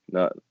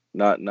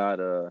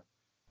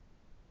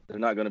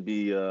not going to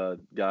be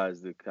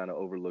guys that kind of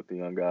overlook the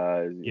young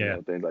guys,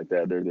 things like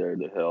that. They're there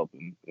to help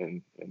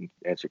and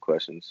answer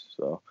questions.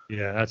 So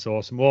that's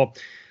awesome. Well,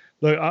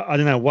 look, I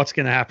don't know what's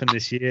going to happen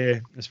this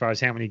year as far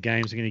as how many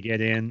games are going to get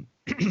in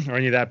or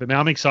any of that, but man,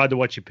 I'm excited to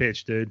watch you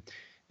pitch, dude.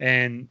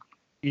 And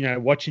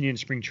watching you in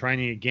spring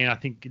training again, I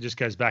think it just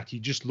goes back to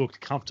you just looked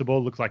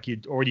comfortable, looked like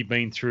you'd already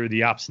been through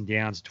the ups and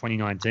downs of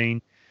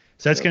 2019.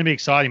 So that's going to be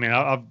exciting, man.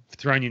 I've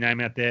thrown your name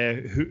out there.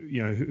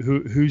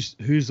 Who's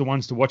the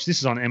ones to watch? This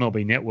is on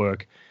MLB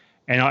Network,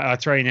 and I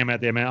throw your name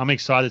out there, man. I'm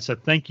excited. So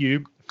thank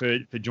you for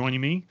joining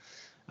me.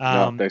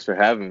 Thanks for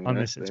having me on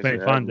this. It's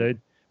been fun,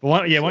 dude.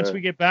 But once we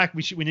get back,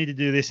 we need to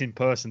do this in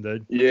person,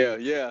 dude.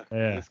 Yeah.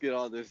 Let's get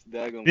all this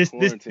daggone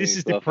quarantine this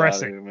is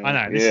depressing. Here, I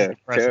know. This is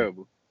depressing.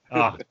 Terrible.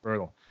 It's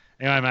brutal.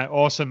 Anyway, mate,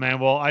 awesome, man.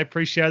 Well, I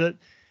appreciate it,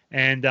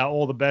 and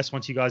all the best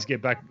once you guys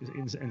get back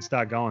and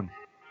start going.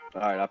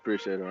 All right, I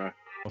appreciate it, man.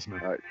 Awesome,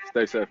 man. All right,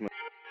 stay safe, man.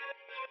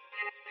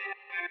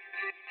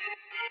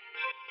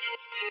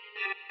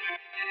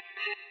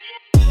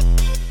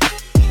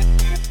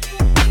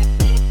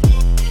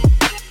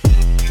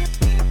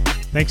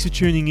 Thanks for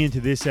tuning in to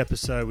this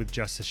episode with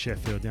Justice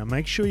Sheffield. Now,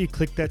 make sure you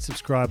click that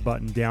subscribe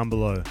button down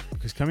below,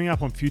 because coming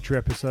up on future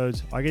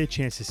episodes, I get a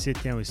chance to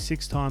sit down with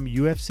 6-time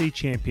UFC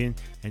champion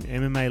and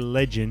MMA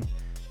legend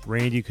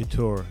Randy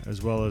Couture,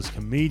 as well as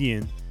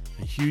comedian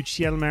and huge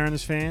Seattle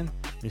Mariners fan,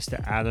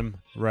 Mr. Adam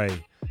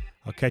Ray.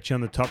 I'll catch you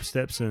on the top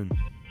step soon.